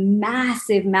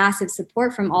massive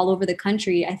support from all over the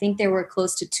country. I think there were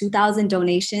close to 2,000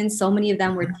 donations. So many of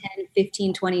them were $10,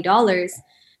 $15, $20.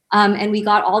 And we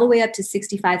got all the way up to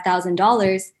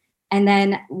 $65,000. And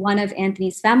then one of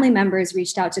Anthony's family members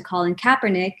reached out to Colin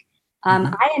Kaepernick.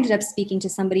 I ended up speaking to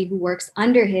somebody who works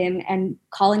under him, and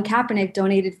Colin Kaepernick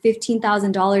donated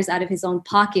 $15,000 out of his own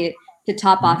pocket to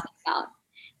top off the amount.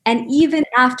 And even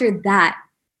after that,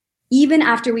 even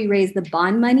after we raised the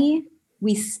bond money,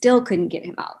 we still couldn't get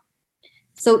him out.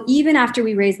 So even after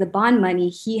we raised the bond money,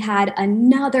 he had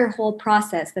another whole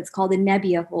process that's called a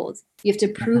nebia hold. You have to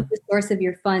prove the source of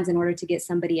your funds in order to get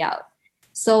somebody out.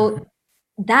 So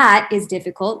that is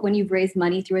difficult when you've raised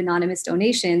money through anonymous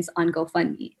donations on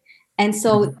GoFundMe. And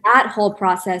so that whole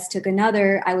process took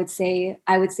another, I would say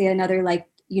another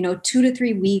 2 to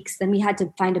 3 weeks. Then we had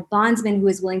to find a bondsman who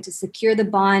was willing to secure the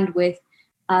bond with,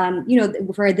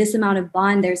 for this amount of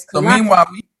bond, there's collateral. So meanwhile,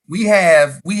 we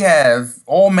have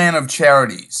all manner of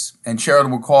charities and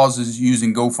charitable causes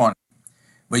using GoFundMe,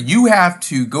 but you have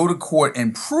to go to court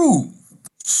and prove the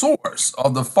source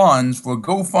of the funds for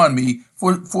GoFundMe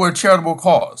for a charitable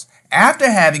cause.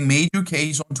 After having made your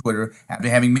case on Twitter, after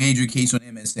having made your case on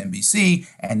MSNBC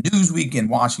and Newsweek and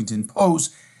Washington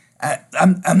Post,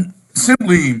 I'm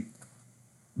simply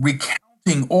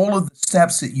recounting all of the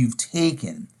steps that you've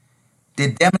taken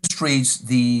that demonstrates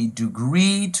the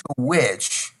degree to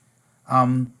which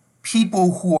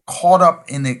people who are caught up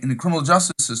in the criminal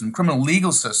justice system, criminal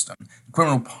legal system,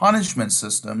 criminal punishment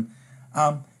system,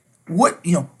 for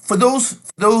those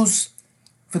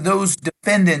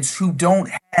defendants who don't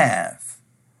have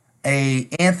a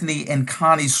Anthony and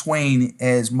Connie Swain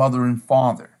as mother and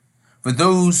father, for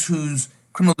those whose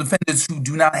criminal defendants who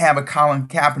do not have a Colin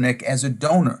Kaepernick as a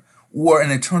donor or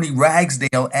an attorney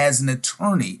Ragsdale as an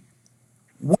attorney,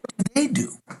 what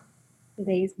do?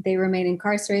 They remain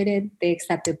incarcerated, they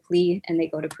accept a plea, and they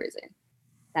go to prison.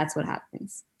 That's what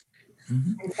happens.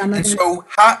 And so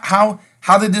how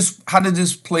did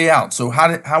this play out? So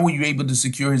how were you able to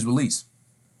secure his release?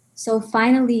 So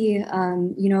finally,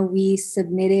 we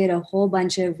submitted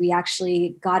we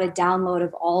actually got a download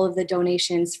of all of the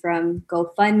donations from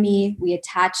GoFundMe. We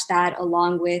attached that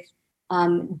along with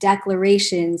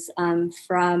declarations. I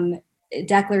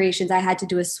had to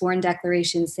do a sworn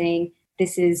declaration saying,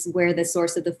 this is where the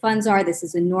source of the funds are. This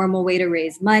is a normal way to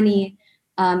raise money,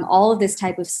 all of this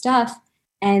type of stuff.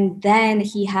 And then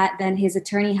his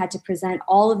attorney had to present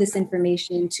all of this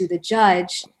information to the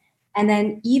judge. And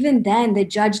then even then, the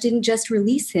judge didn't just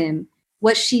release him.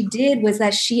 What she did was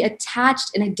that she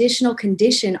attached an additional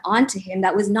condition onto him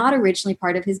that was not originally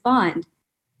part of his bond.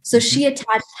 So she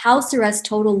attached house arrest,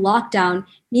 total lockdown,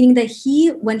 meaning that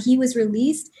when he was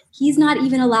released, he's not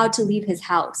even allowed to leave his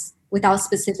house without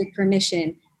specific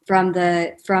permission from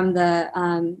his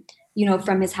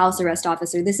house arrest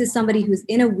officer. This is somebody who's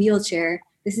in a wheelchair.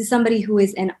 This is somebody who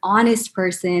is an honest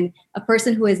person, a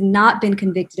person who has not been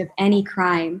convicted of any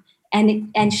crime.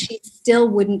 And she still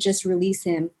wouldn't just release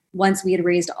him once we had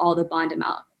raised all the bond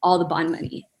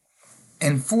money.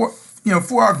 And for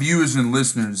our viewers and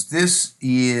listeners, this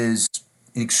is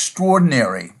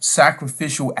extraordinary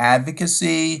sacrificial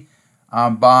advocacy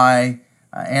by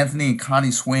Anthony and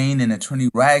Connie Swain and attorney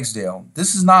Ragsdale.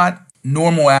 This is not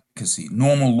normal advocacy,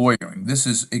 normal lawyering. This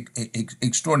is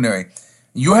extraordinary.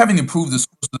 You're having to prove the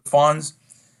source of the funds.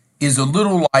 is a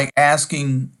little like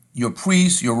asking your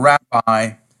priest, your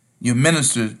rabbi, your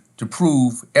minister to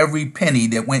prove every penny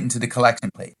that went into the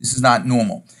collection plate. This is not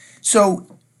normal.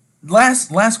 So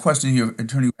last question here,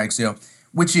 Attorney Ragsdale,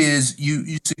 which is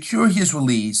you secure his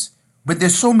release, but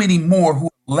there's so many more who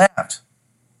are left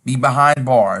behind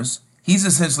bars. He's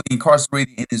essentially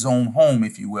incarcerated in his own home,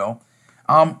 if you will.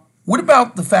 What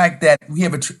about the fact that we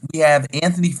have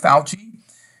Anthony Fauci,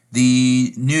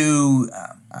 the new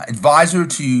advisor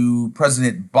to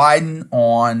President Biden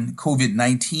on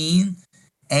COVID-19,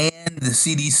 and the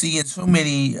CDC, and so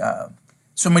many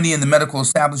in the medical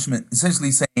establishment,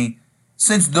 essentially saying,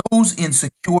 since those in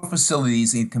secure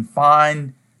facilities in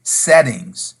confined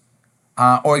settings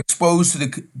are exposed to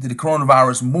the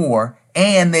coronavirus more,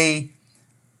 and they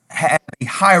have a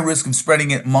higher risk of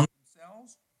spreading it among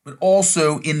themselves, but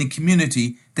also in the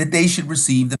community, that they should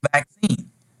receive the vaccine.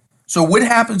 So what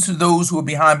happens to those who are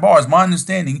behind bars? My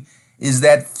understanding is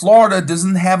that Florida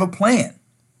doesn't have a plan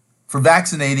for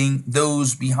vaccinating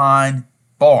those behind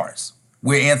bars,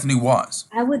 where Anthony was.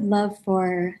 I would love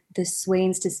for the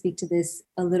Swains to speak to this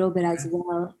a little bit as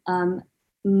well.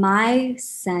 My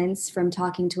sense from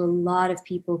talking to a lot of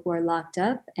people who are locked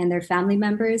up and their family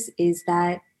members is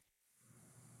that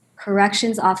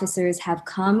corrections officers have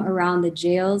come around the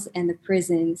jails and the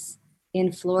prisons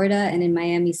in Florida and in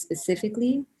Miami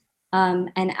specifically,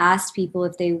 and asked people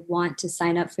if they want to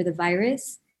sign up for the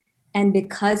virus. And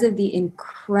because of the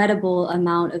incredible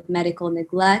amount of medical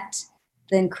neglect,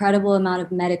 the incredible amount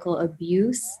of medical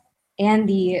abuse, and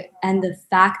the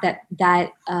fact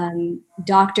that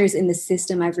doctors in the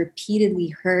system, I've repeatedly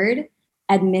heard,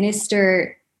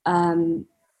 administer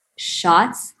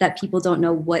shots that people don't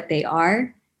know what they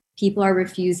are, people are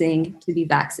refusing to be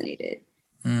vaccinated.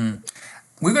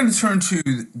 We're going to turn to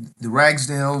the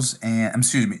Ragsdales and,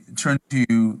 turn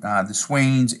to the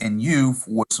Swains and you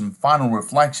for some final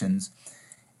reflections.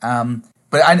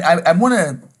 But I want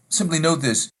to simply note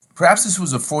this. Perhaps this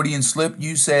was a Freudian slip.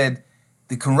 You said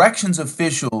the corrections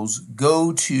officials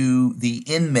go to the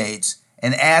inmates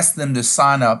and ask them to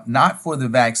sign up, not for the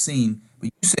vaccine, but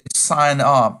you said sign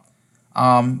up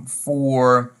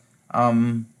for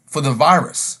the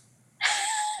virus.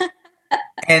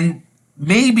 And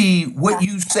maybe what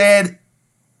you said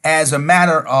as a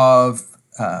matter of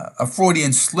a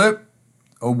Freudian slip,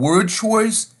 a word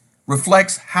choice,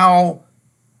 reflects how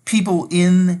people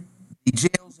in the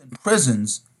jails and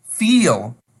prisons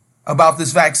feel about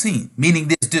this vaccine, meaning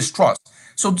this distrust.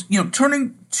 So,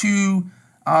 turning to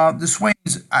the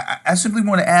Swains, I simply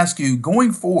want to ask you,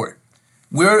 going forward,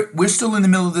 we're still in the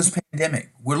middle of this pandemic.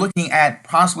 We're looking at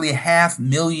possibly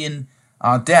 500,000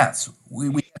 deaths. We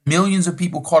have millions of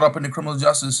people caught up in the criminal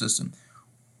justice system.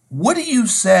 What do you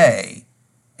say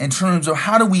in terms of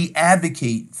how do we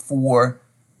advocate for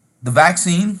the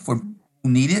vaccine for people who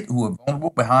need it, who are vulnerable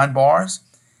behind bars?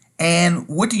 And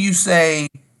what do you say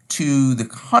to the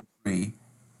country,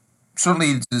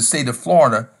 certainly to the state of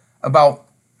Florida, about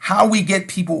how we get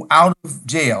people out of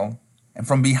jail and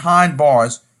from behind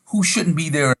bars who shouldn't be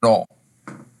there at all?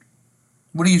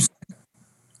 What do you say?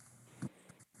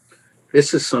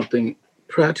 This is something,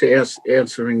 prior to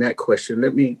answering that question,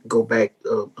 let me go back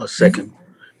a second.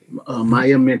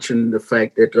 Maya mentioned the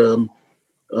fact that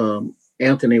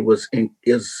Anthony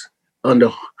is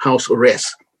under house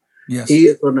arrest. Yes. He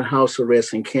is under house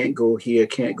arrest and can't go here,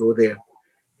 can't go there.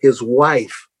 His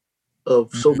wife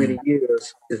of so many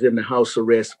years is in the house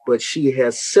arrest, but she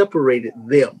has separated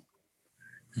them.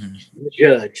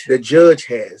 The judge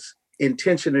has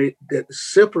intentionally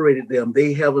separated them.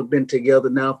 They haven't been together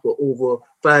now for over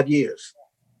 5 years,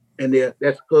 and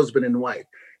that's husband and wife.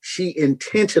 She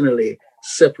intentionally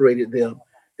separated them,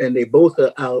 and they both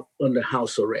are out under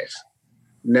house arrest.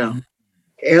 Now,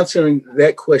 answering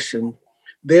that question,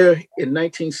 there in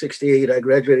 1968, I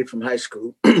graduated from high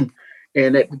school,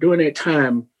 and during that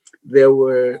time, there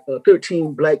were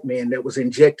 13 Black men that was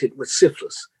injected with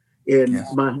syphilis in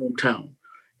my hometown,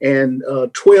 and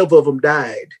 12 of them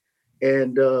died.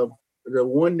 And the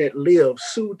one that lived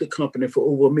sued the company for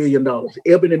over $1 million.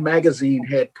 Ebony magazine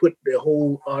had put the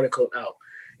whole article out.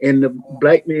 And the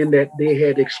Black man that they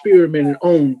had experimented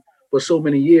on for so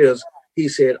many years, he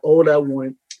said, all I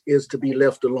want is to be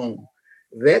left alone.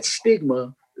 That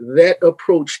stigma, that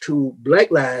approach to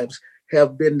Black lives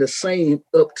have been the same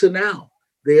up to now.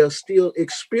 They are still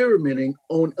experimenting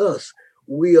on us.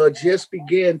 We are just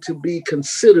began to be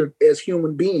considered as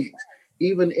human beings.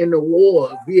 Even in the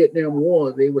war, Vietnam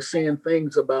War, they were saying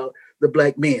things about the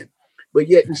Black men, but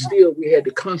yet and still we had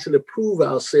to constantly prove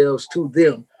ourselves to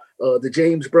them. The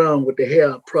James Brown with the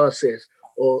hair process,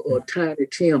 or Tiny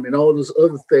Tim, and all those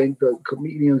other things, the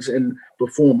comedians and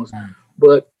performers.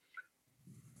 But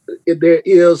there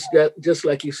is, that, just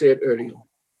like you said earlier,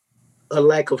 a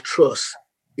lack of trust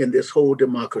in this whole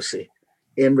democracy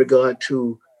in regard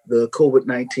to the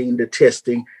COVID-19, the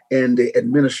testing, and the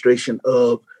administration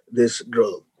of this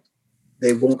drug.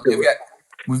 They won't do it.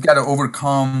 We've got to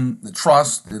overcome the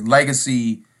trust, the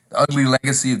legacy, the ugly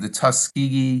legacy of the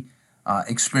Tuskegee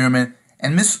experiment.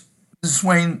 And Mrs.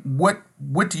 Swain,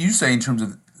 what do you say in terms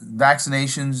of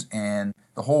vaccinations and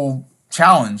the whole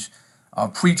challenge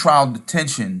of pretrial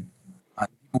detention,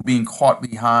 people being caught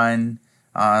behind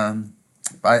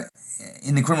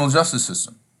in the criminal justice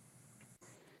system?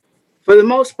 For the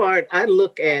most part, I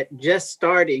look at just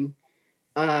starting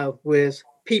with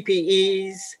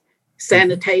PPEs,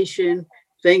 sanitation,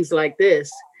 things like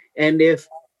this. And if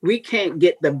we can't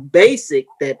get the basic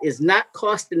that is not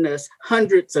costing us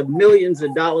hundreds of millions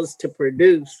of dollars to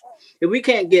produce, if we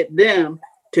can't get them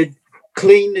to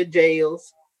clean the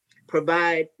jails,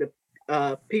 provide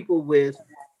the people with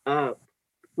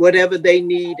whatever they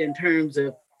need in terms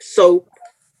of soap,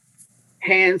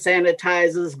 hand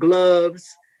sanitizers,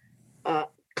 gloves,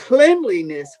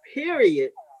 cleanliness,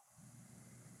 period,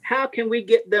 how can we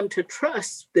get them to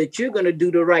trust that you're going to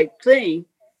do the right thing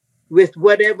with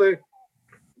whatever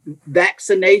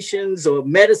vaccinations or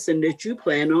medicine that you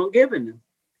plan on giving them?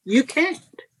 You can't.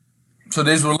 So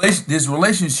there's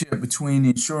relationship between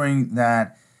ensuring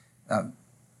that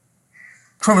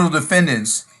criminal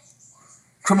defendants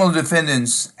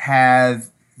have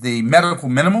the medical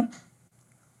minimum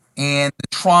and the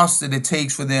trust that it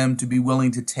takes for them to be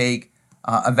willing to take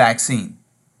a vaccine.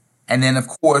 And then, of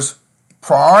course,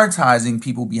 prioritizing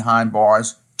people behind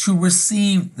bars to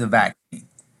receive the vaccine.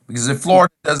 Because if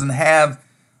Florida doesn't have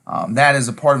that as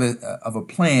a part of a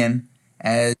plan,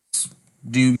 as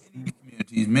do many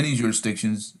communities, many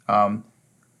jurisdictions,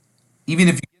 even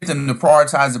if you get them to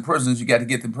prioritize the prisoners, you got to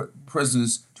get the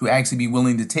prisoners to actually be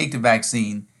willing to take the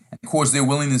vaccine. And of course, their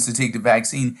willingness to take the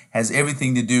vaccine has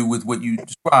everything to do with what you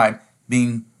described,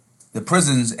 being the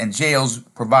prisons and jails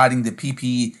providing the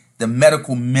PPE, the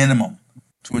medical minimum,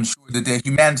 to ensure that their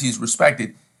humanity is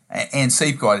respected and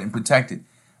safeguarded and protected.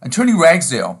 Attorney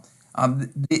Ragsdale,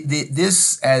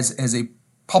 this as a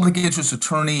public interest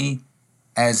attorney,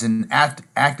 as an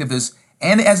activist,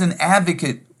 and as an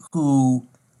advocate who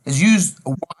has used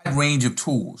a wide range of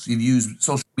tools. You've used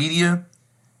social media,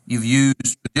 you've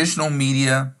used traditional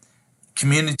media,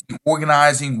 community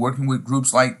organizing, working with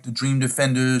groups like the Dream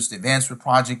Defenders, the Advancement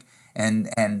Project,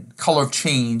 and Color of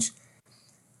Change.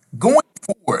 Going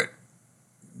forward,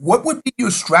 what would be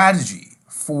your strategy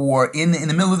for, in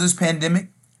the middle of this pandemic,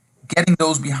 getting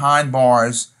those behind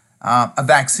bars a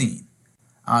vaccine?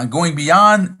 Going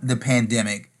beyond the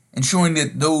pandemic, ensuring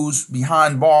that those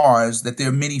behind bars, that there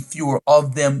are many fewer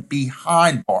of them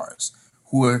behind bars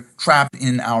who are trapped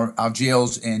in our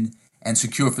jails and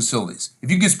secure facilities.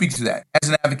 If you could speak to that as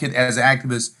an advocate, as an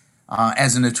activist,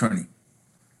 as an attorney.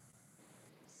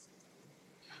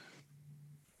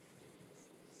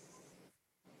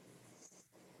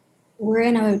 We're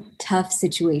in a tough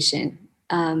situation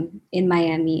in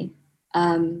Miami.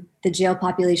 The jail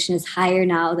population is higher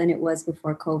now than it was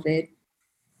before COVID.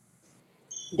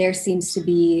 There seems to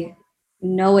be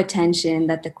no attention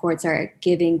that the courts are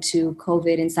giving to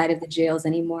COVID inside of the jails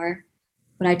anymore.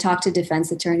 When I talk to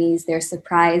defense attorneys, they're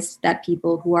surprised that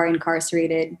people who are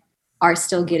incarcerated are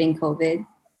still getting COVID.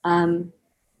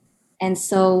 And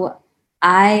so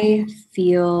I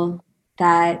feel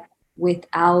that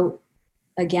without,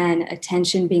 again,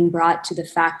 attention being brought to the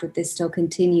fact that this still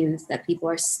continues, that people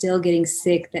are still getting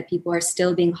sick, that people are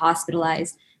still being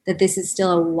hospitalized, that this is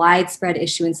still a widespread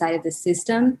issue inside of the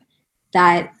system,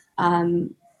 that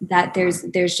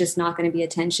there's just not going to be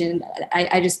attention.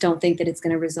 I just don't think that it's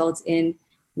going to result in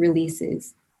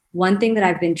releases. One thing that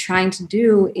I've been trying to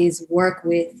do is work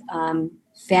with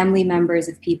family members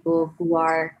of people who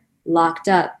are locked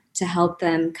up to help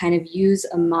them kind of use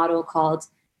a model called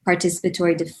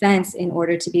participatory defense in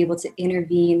order to be able to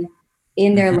intervene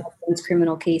in their loved ones'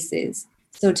 criminal cases.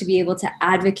 So to be able to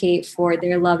advocate for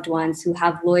their loved ones who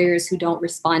have lawyers who don't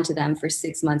respond to them for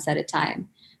 6 months at a time,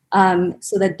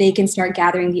 so that they can start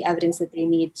gathering the evidence that they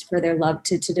need for their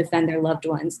to defend their loved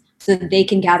ones, so that they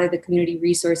can gather the community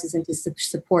resources and to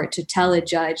support, to tell a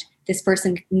judge, this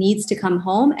person needs to come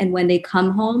home. And when they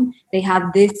come home, they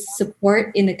have this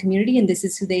support in the community, and this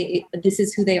is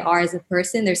who they are as a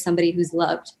person. There's somebody who's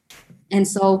loved. And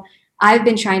so I've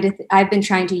been trying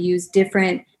to use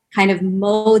different kind of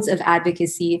modes of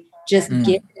advocacy, just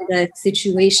given the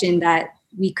situation that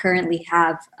we currently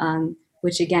have,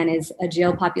 which again is a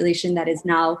jail population that is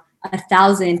now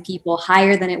 1,000 people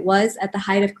higher than it was at the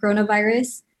height of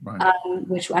coronavirus, right.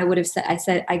 Which I would have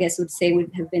said, I guess would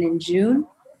have been in June.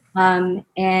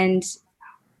 And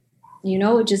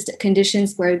just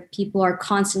conditions where people are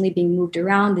constantly being moved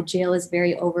around. The jail is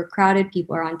very overcrowded.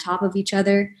 People are on top of each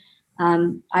other.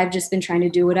 I've just been trying to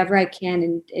do whatever I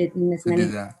can in as many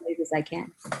ways as I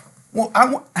can. Well,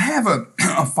 I have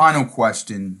a final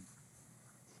question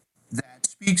that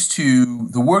speaks to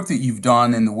the work that you've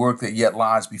done and the work that yet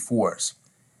lies before us.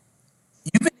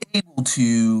 You've been able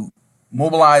to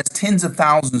mobilize tens of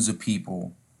thousands of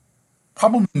people,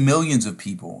 probably millions of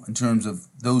people in terms of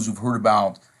those who've heard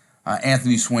about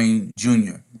Anthony Swain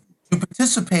Jr., to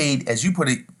participate, as you put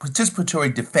it,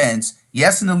 participatory defense,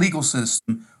 yes, in the legal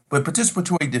system, but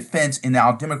participatory defense in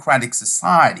our democratic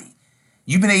society.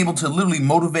 You've been able to literally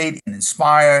motivate and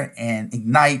inspire and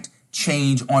ignite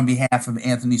change on behalf of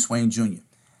Anthony Swain Jr.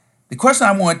 The question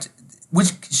I want,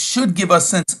 which should give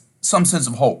us some sense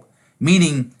of hope,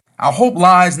 meaning our hope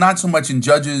lies not so much in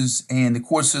judges and the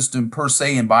court system per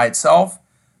se and by itself,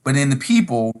 but in the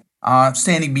people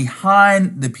standing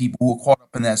behind the people who are caught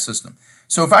up in that system.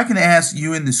 So if I can ask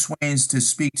you and the Swains to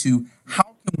speak to how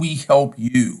can we help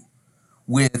you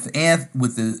with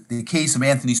the case of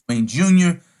Anthony Swain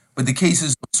Jr., but the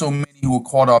cases of so many who are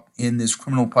caught up in this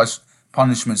criminal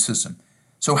punishment system.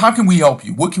 So how can we help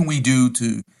you? What can we do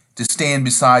to stand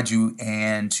beside you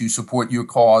and to support your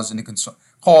cause and the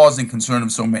concern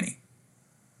of so many?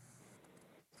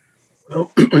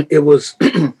 Well, it was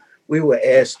we were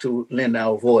asked to lend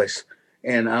our voice,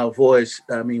 and our voice.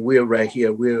 I mean, we're right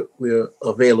here. We're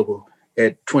available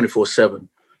at 24/7.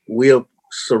 We're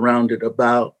surrounded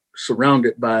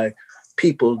by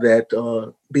people that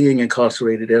are being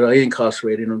incarcerated, that are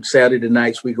incarcerated. On Saturday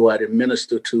nights, we go out and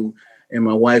minister to, and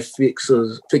my wife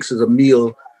fixes a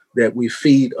meal that we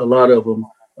feed a lot of them.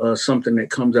 Something that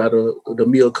comes out of the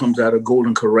meal comes out of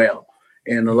Golden Corral,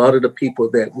 and a lot of the people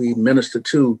that we minister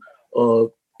to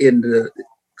in the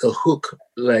hook,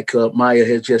 like Maya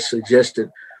has just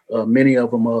suggested. Many of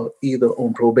them are either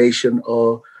on probation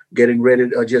or getting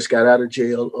ready, or just got out of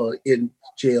jail, or in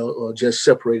jail, or just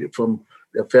separated from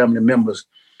their family members.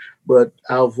 But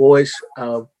our voice,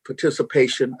 our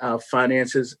participation, our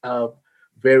finances, our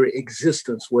very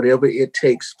existence, whatever it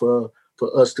takes for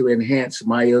us to enhance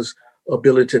Maya's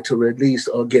ability to release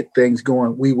or get things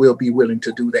going, we will be willing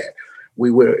to do that. We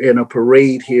were in a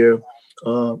parade here.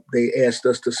 They asked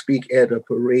us to speak at a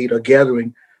parade, a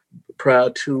gathering prior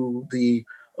to the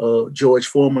George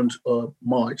Foreman's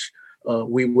march.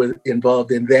 We were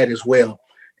involved in that as well.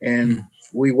 And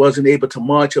we wasn't able to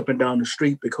march up and down the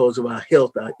street because of our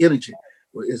health, our energy.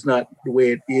 It's not the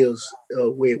way it is,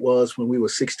 way it was when we were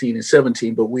 16 and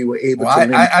 17, but we were able to.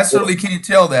 I certainly can't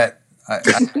tell that. I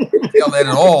can't tell that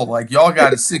at all. Like, y'all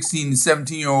got a 16 and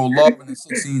 17-year-old love and a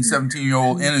 16 and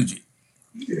 17-year-old energy.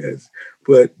 Yes,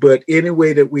 but any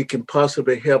way that we can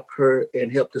possibly help her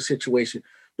and help the situation,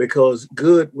 because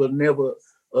good will never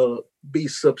be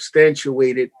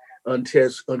substantiated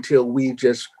until we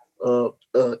just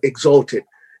exalt it.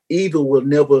 Evil will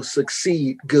never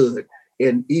succeed good,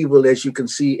 and evil, as you can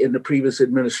see in the previous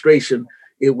administration,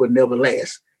 it will never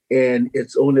last. And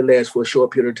it's only lasts for a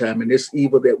short period of time. And this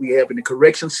evil that we have in the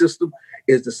correction system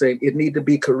is the same. It needs to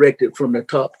be corrected from the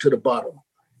top to the bottom.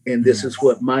 And this is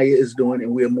what Maya is doing.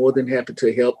 And we are more than happy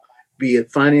to help, be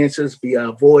it finances, be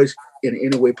our voice in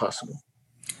any way possible.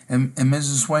 And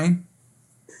Mrs. Swain?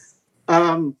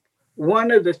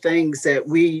 One of the things that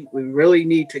we really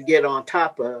need to get on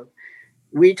top of,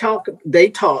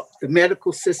 the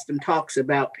medical system talks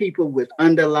about people with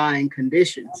underlying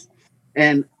conditions.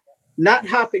 And not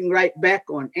hopping right back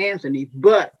on Anthony,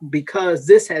 but because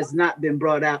this has not been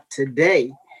brought out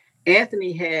today,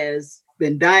 Anthony has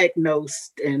been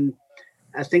diagnosed, and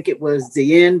I think it was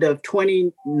the end of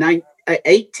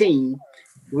 2018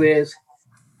 with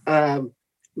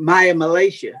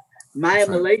myomalacia.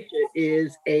 Myomalacia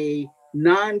is a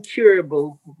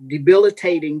non-curable,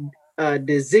 debilitating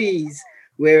disease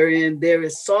wherein there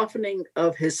is softening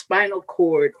of his spinal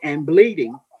cord and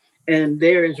bleeding. And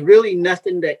there is really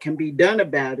nothing that can be done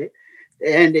about it.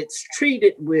 And it's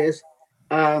treated with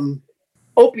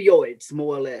opioids,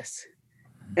 more or less.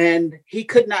 And he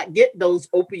could not get those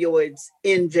opioids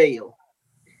in jail.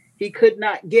 He could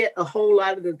not get a whole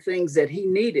lot of the things that he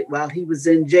needed while he was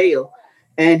in jail.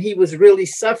 And he was really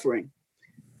suffering.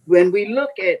 When we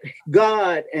look at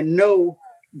God and know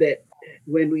that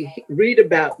when we read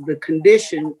about the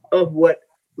condition of what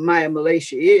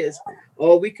myomalacia is,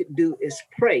 all we could do is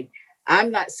pray.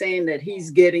 I'm not saying that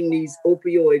he's getting these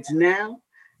opioids now.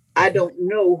 I don't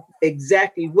know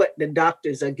exactly what the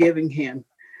doctors are giving him,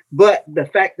 but the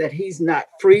fact that he's not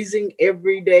freezing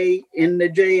every day in the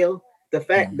jail, the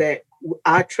fact that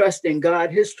our trust in God,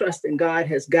 his trust in God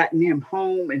has gotten him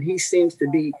home, and he seems to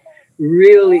be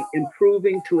really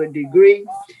improving to a degree.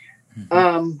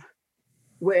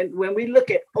 When we look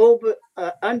at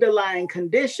underlying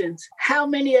conditions, how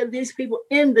many of these people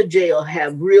in the jail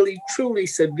have really truly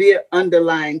severe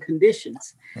underlying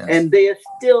conditions? Yes. And they're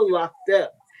still locked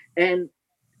up, and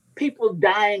people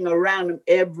dying around them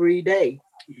every day.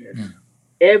 Yes.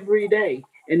 Every day.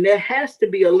 And there has to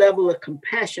be a level of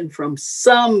compassion from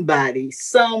somebody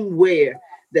somewhere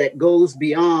that goes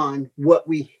beyond what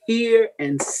we hear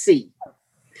and see.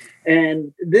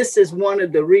 And this is one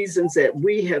of the reasons that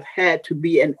we have had to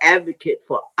be an advocate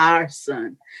for our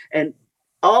son. And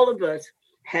all of us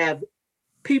have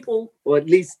people, or at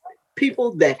least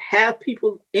people that have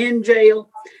people in jail.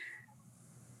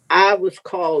 I was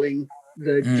calling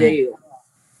the jail.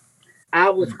 I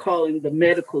was calling the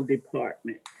medical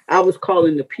department. I was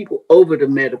calling the people over the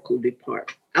medical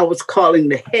department. I was calling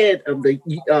the head of the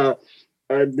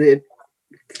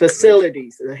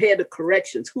facilities, the head of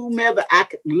corrections, whomever I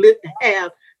could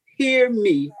have hear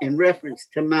me in reference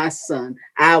to my son.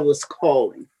 I was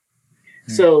calling.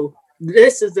 So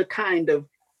this is the kind of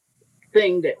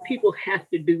thing that people have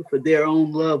to do for their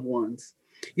own loved ones.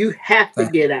 You have to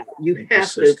get out. You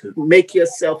have to make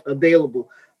yourself available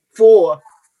for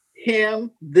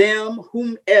him, them,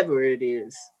 whomever it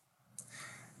is.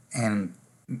 And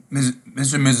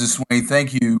Mr. and Mrs. Swain,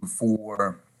 thank you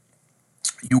for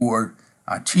your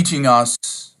teaching us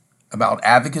about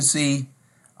advocacy,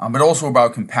 but also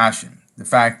about compassion. The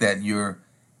fact that you're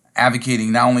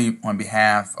advocating not only on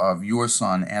behalf of your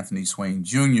son, Anthony Swain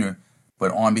Jr.,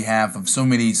 but on behalf of so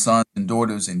many sons and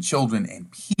daughters and children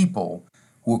and people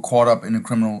who are caught up in the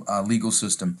criminal legal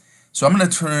system. So I'm going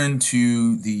to turn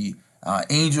to the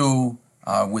angel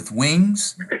with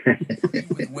wings.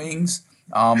 With wings.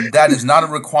 That is not a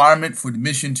requirement for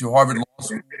admission to Harvard Law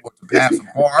School or to pass a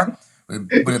bar,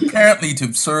 but apparently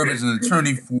to serve as an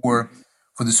attorney for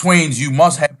the Swains, you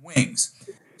must have wings.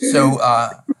 So,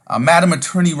 Madam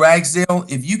Attorney Ragsdale,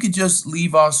 if you could just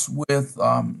leave us with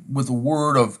a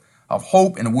word of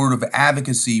hope and a word of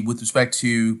advocacy with respect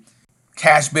to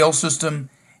cash bail system,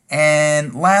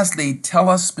 and lastly, tell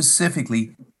us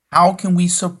specifically how can we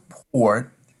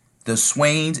support the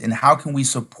Swains and how can we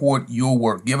support your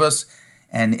work? Give us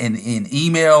an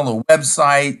email or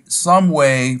website, some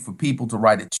way for people to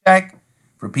write a check,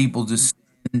 for people to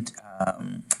send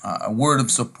a word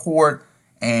of support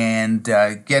and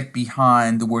get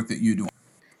behind the work that you do.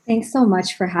 Thanks so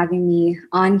much for having me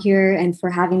on here and for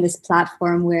having this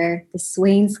platform where the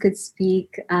Swains could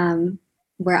speak,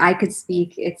 where I could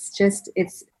speak.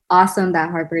 It's awesome that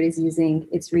Harvard is using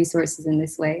its resources in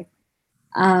this way.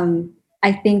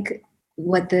 I think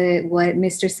what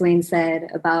Mr. Swain said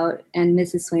about, and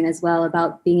Mrs. Swain as well,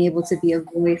 about being able to be a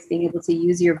voice, being able to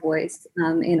use your voice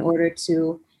in order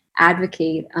to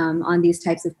advocate on these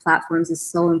types of platforms is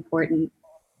so important.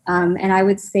 And I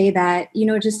would say that,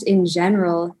 just in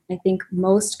general, I think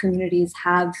most communities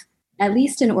have at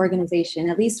least an organization,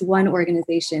 at least one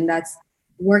organization that's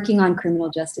working on criminal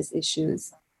justice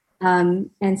issues.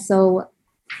 And so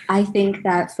I think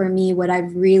that for me, what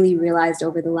I've really realized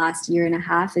over the last year and a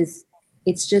half is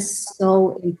it's just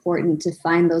so important to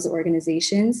find those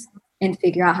organizations and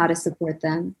figure out how to support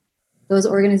them. Those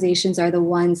organizations are the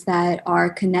ones that are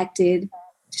connected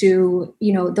to,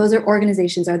 those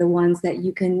organizations are the ones that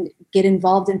you can get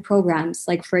involved in programs,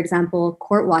 like, for example,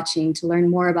 court watching to learn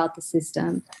more about the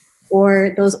system.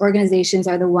 Or those organizations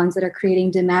are the ones that are creating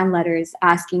demand letters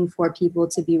asking for people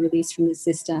to be released from the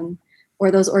system. Or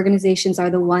those organizations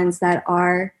are the ones that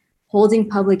are holding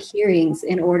public hearings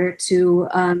in order to,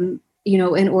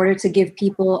 in order to give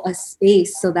people a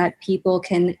space so that people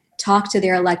can talk to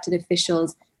their elected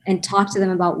officials and talk to them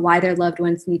about why their loved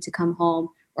ones need to come home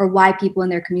or why people in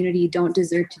their community don't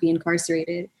deserve to be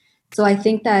incarcerated. So I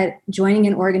think that joining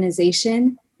an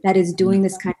organization that is doing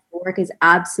this kind of work is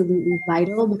absolutely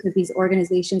vital, because these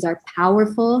organizations are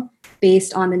powerful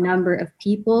based on the number of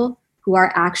people who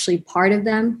are actually part of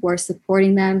them, who are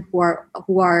supporting them, who are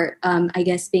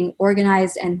being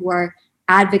organized and who are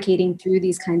advocating through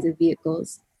these kinds of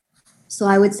vehicles. So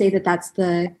I would say that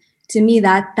to me,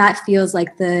 that feels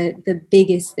like the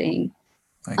biggest thing.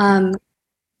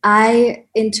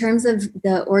 In terms of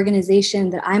the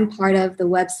organization that I'm part of, the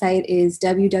website is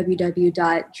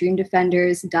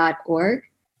www.dreamdefenders.org.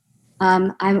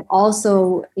 I'm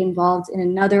also involved in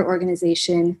another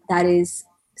organization that is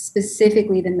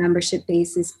specifically the membership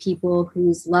base is people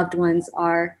whose loved ones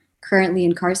are currently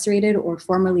incarcerated or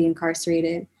formerly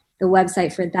incarcerated. The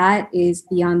website for that is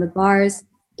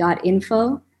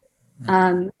beyondthebars.info.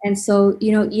 And so,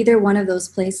 either one of those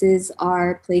places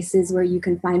are places where you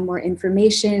can find more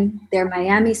information. They're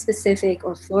Miami specific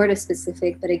or Florida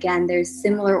specific, but again, there's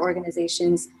similar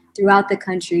organizations throughout the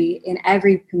country in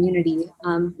every community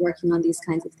working on these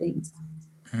kinds of things.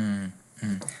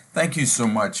 Thank you so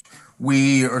much.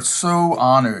 We are so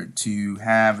honored to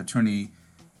have Attorney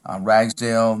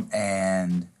Ragsdale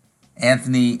and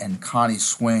Anthony and Connie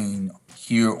Swain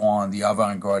here on the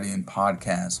Avant Guardian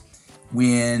podcast.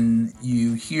 When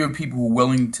you hear people who are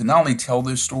willing to not only tell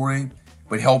their story,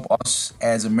 but help us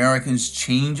as Americans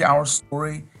change our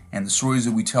story and the stories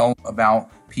that we tell about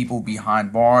people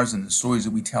behind bars and the stories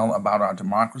that we tell about our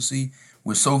democracy,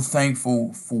 we're so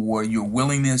thankful for your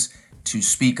willingness to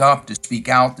speak up, to speak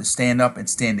out, to stand up and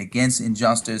stand against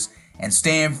injustice and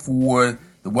stand for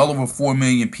the well over 4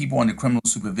 million people under criminal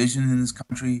supervision in this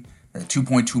country, the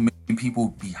 2.2 million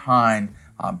people behind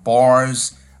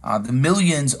bars, the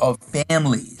millions of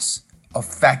families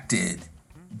affected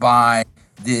by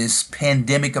this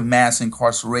pandemic of mass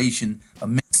incarceration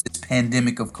amidst this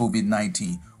pandemic of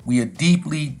COVID-19. We are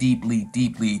deeply, deeply,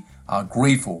 deeply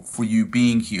grateful for you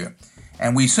being here.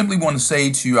 And we simply want to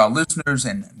say to our listeners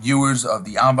and viewers of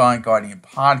the Avant Guardian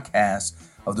podcast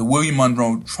of the William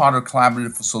Monroe Trotter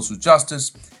Collaborative for Social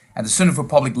Justice and the Center for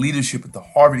Public Leadership at the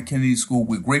Harvard Kennedy School,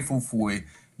 we're grateful for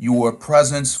your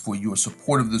presence, for your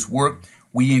support of this work.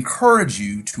 We encourage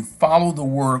you to follow the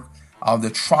work of the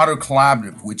Trotter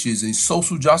Collaborative, which is a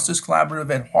social justice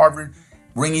collaborative at Harvard,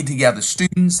 bringing together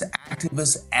students,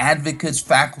 activists, advocates,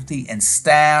 faculty, and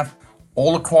staff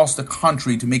all across the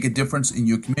country to make a difference in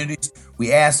your communities.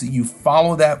 We ask that you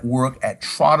follow that work at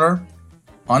Trotter_Harvard.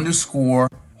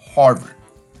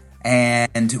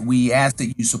 And we ask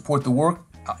that you support the work.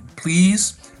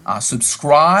 Please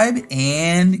subscribe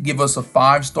and give us a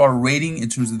 5-star rating in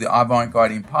terms of the Avant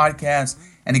Guardian podcast.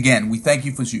 And again, we thank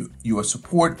you for your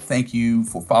support. Thank you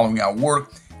for following our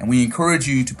work. And we encourage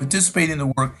you to participate in the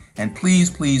work. And please,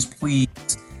 please, please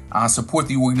support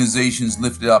the organizations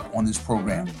lifted up on this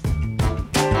program.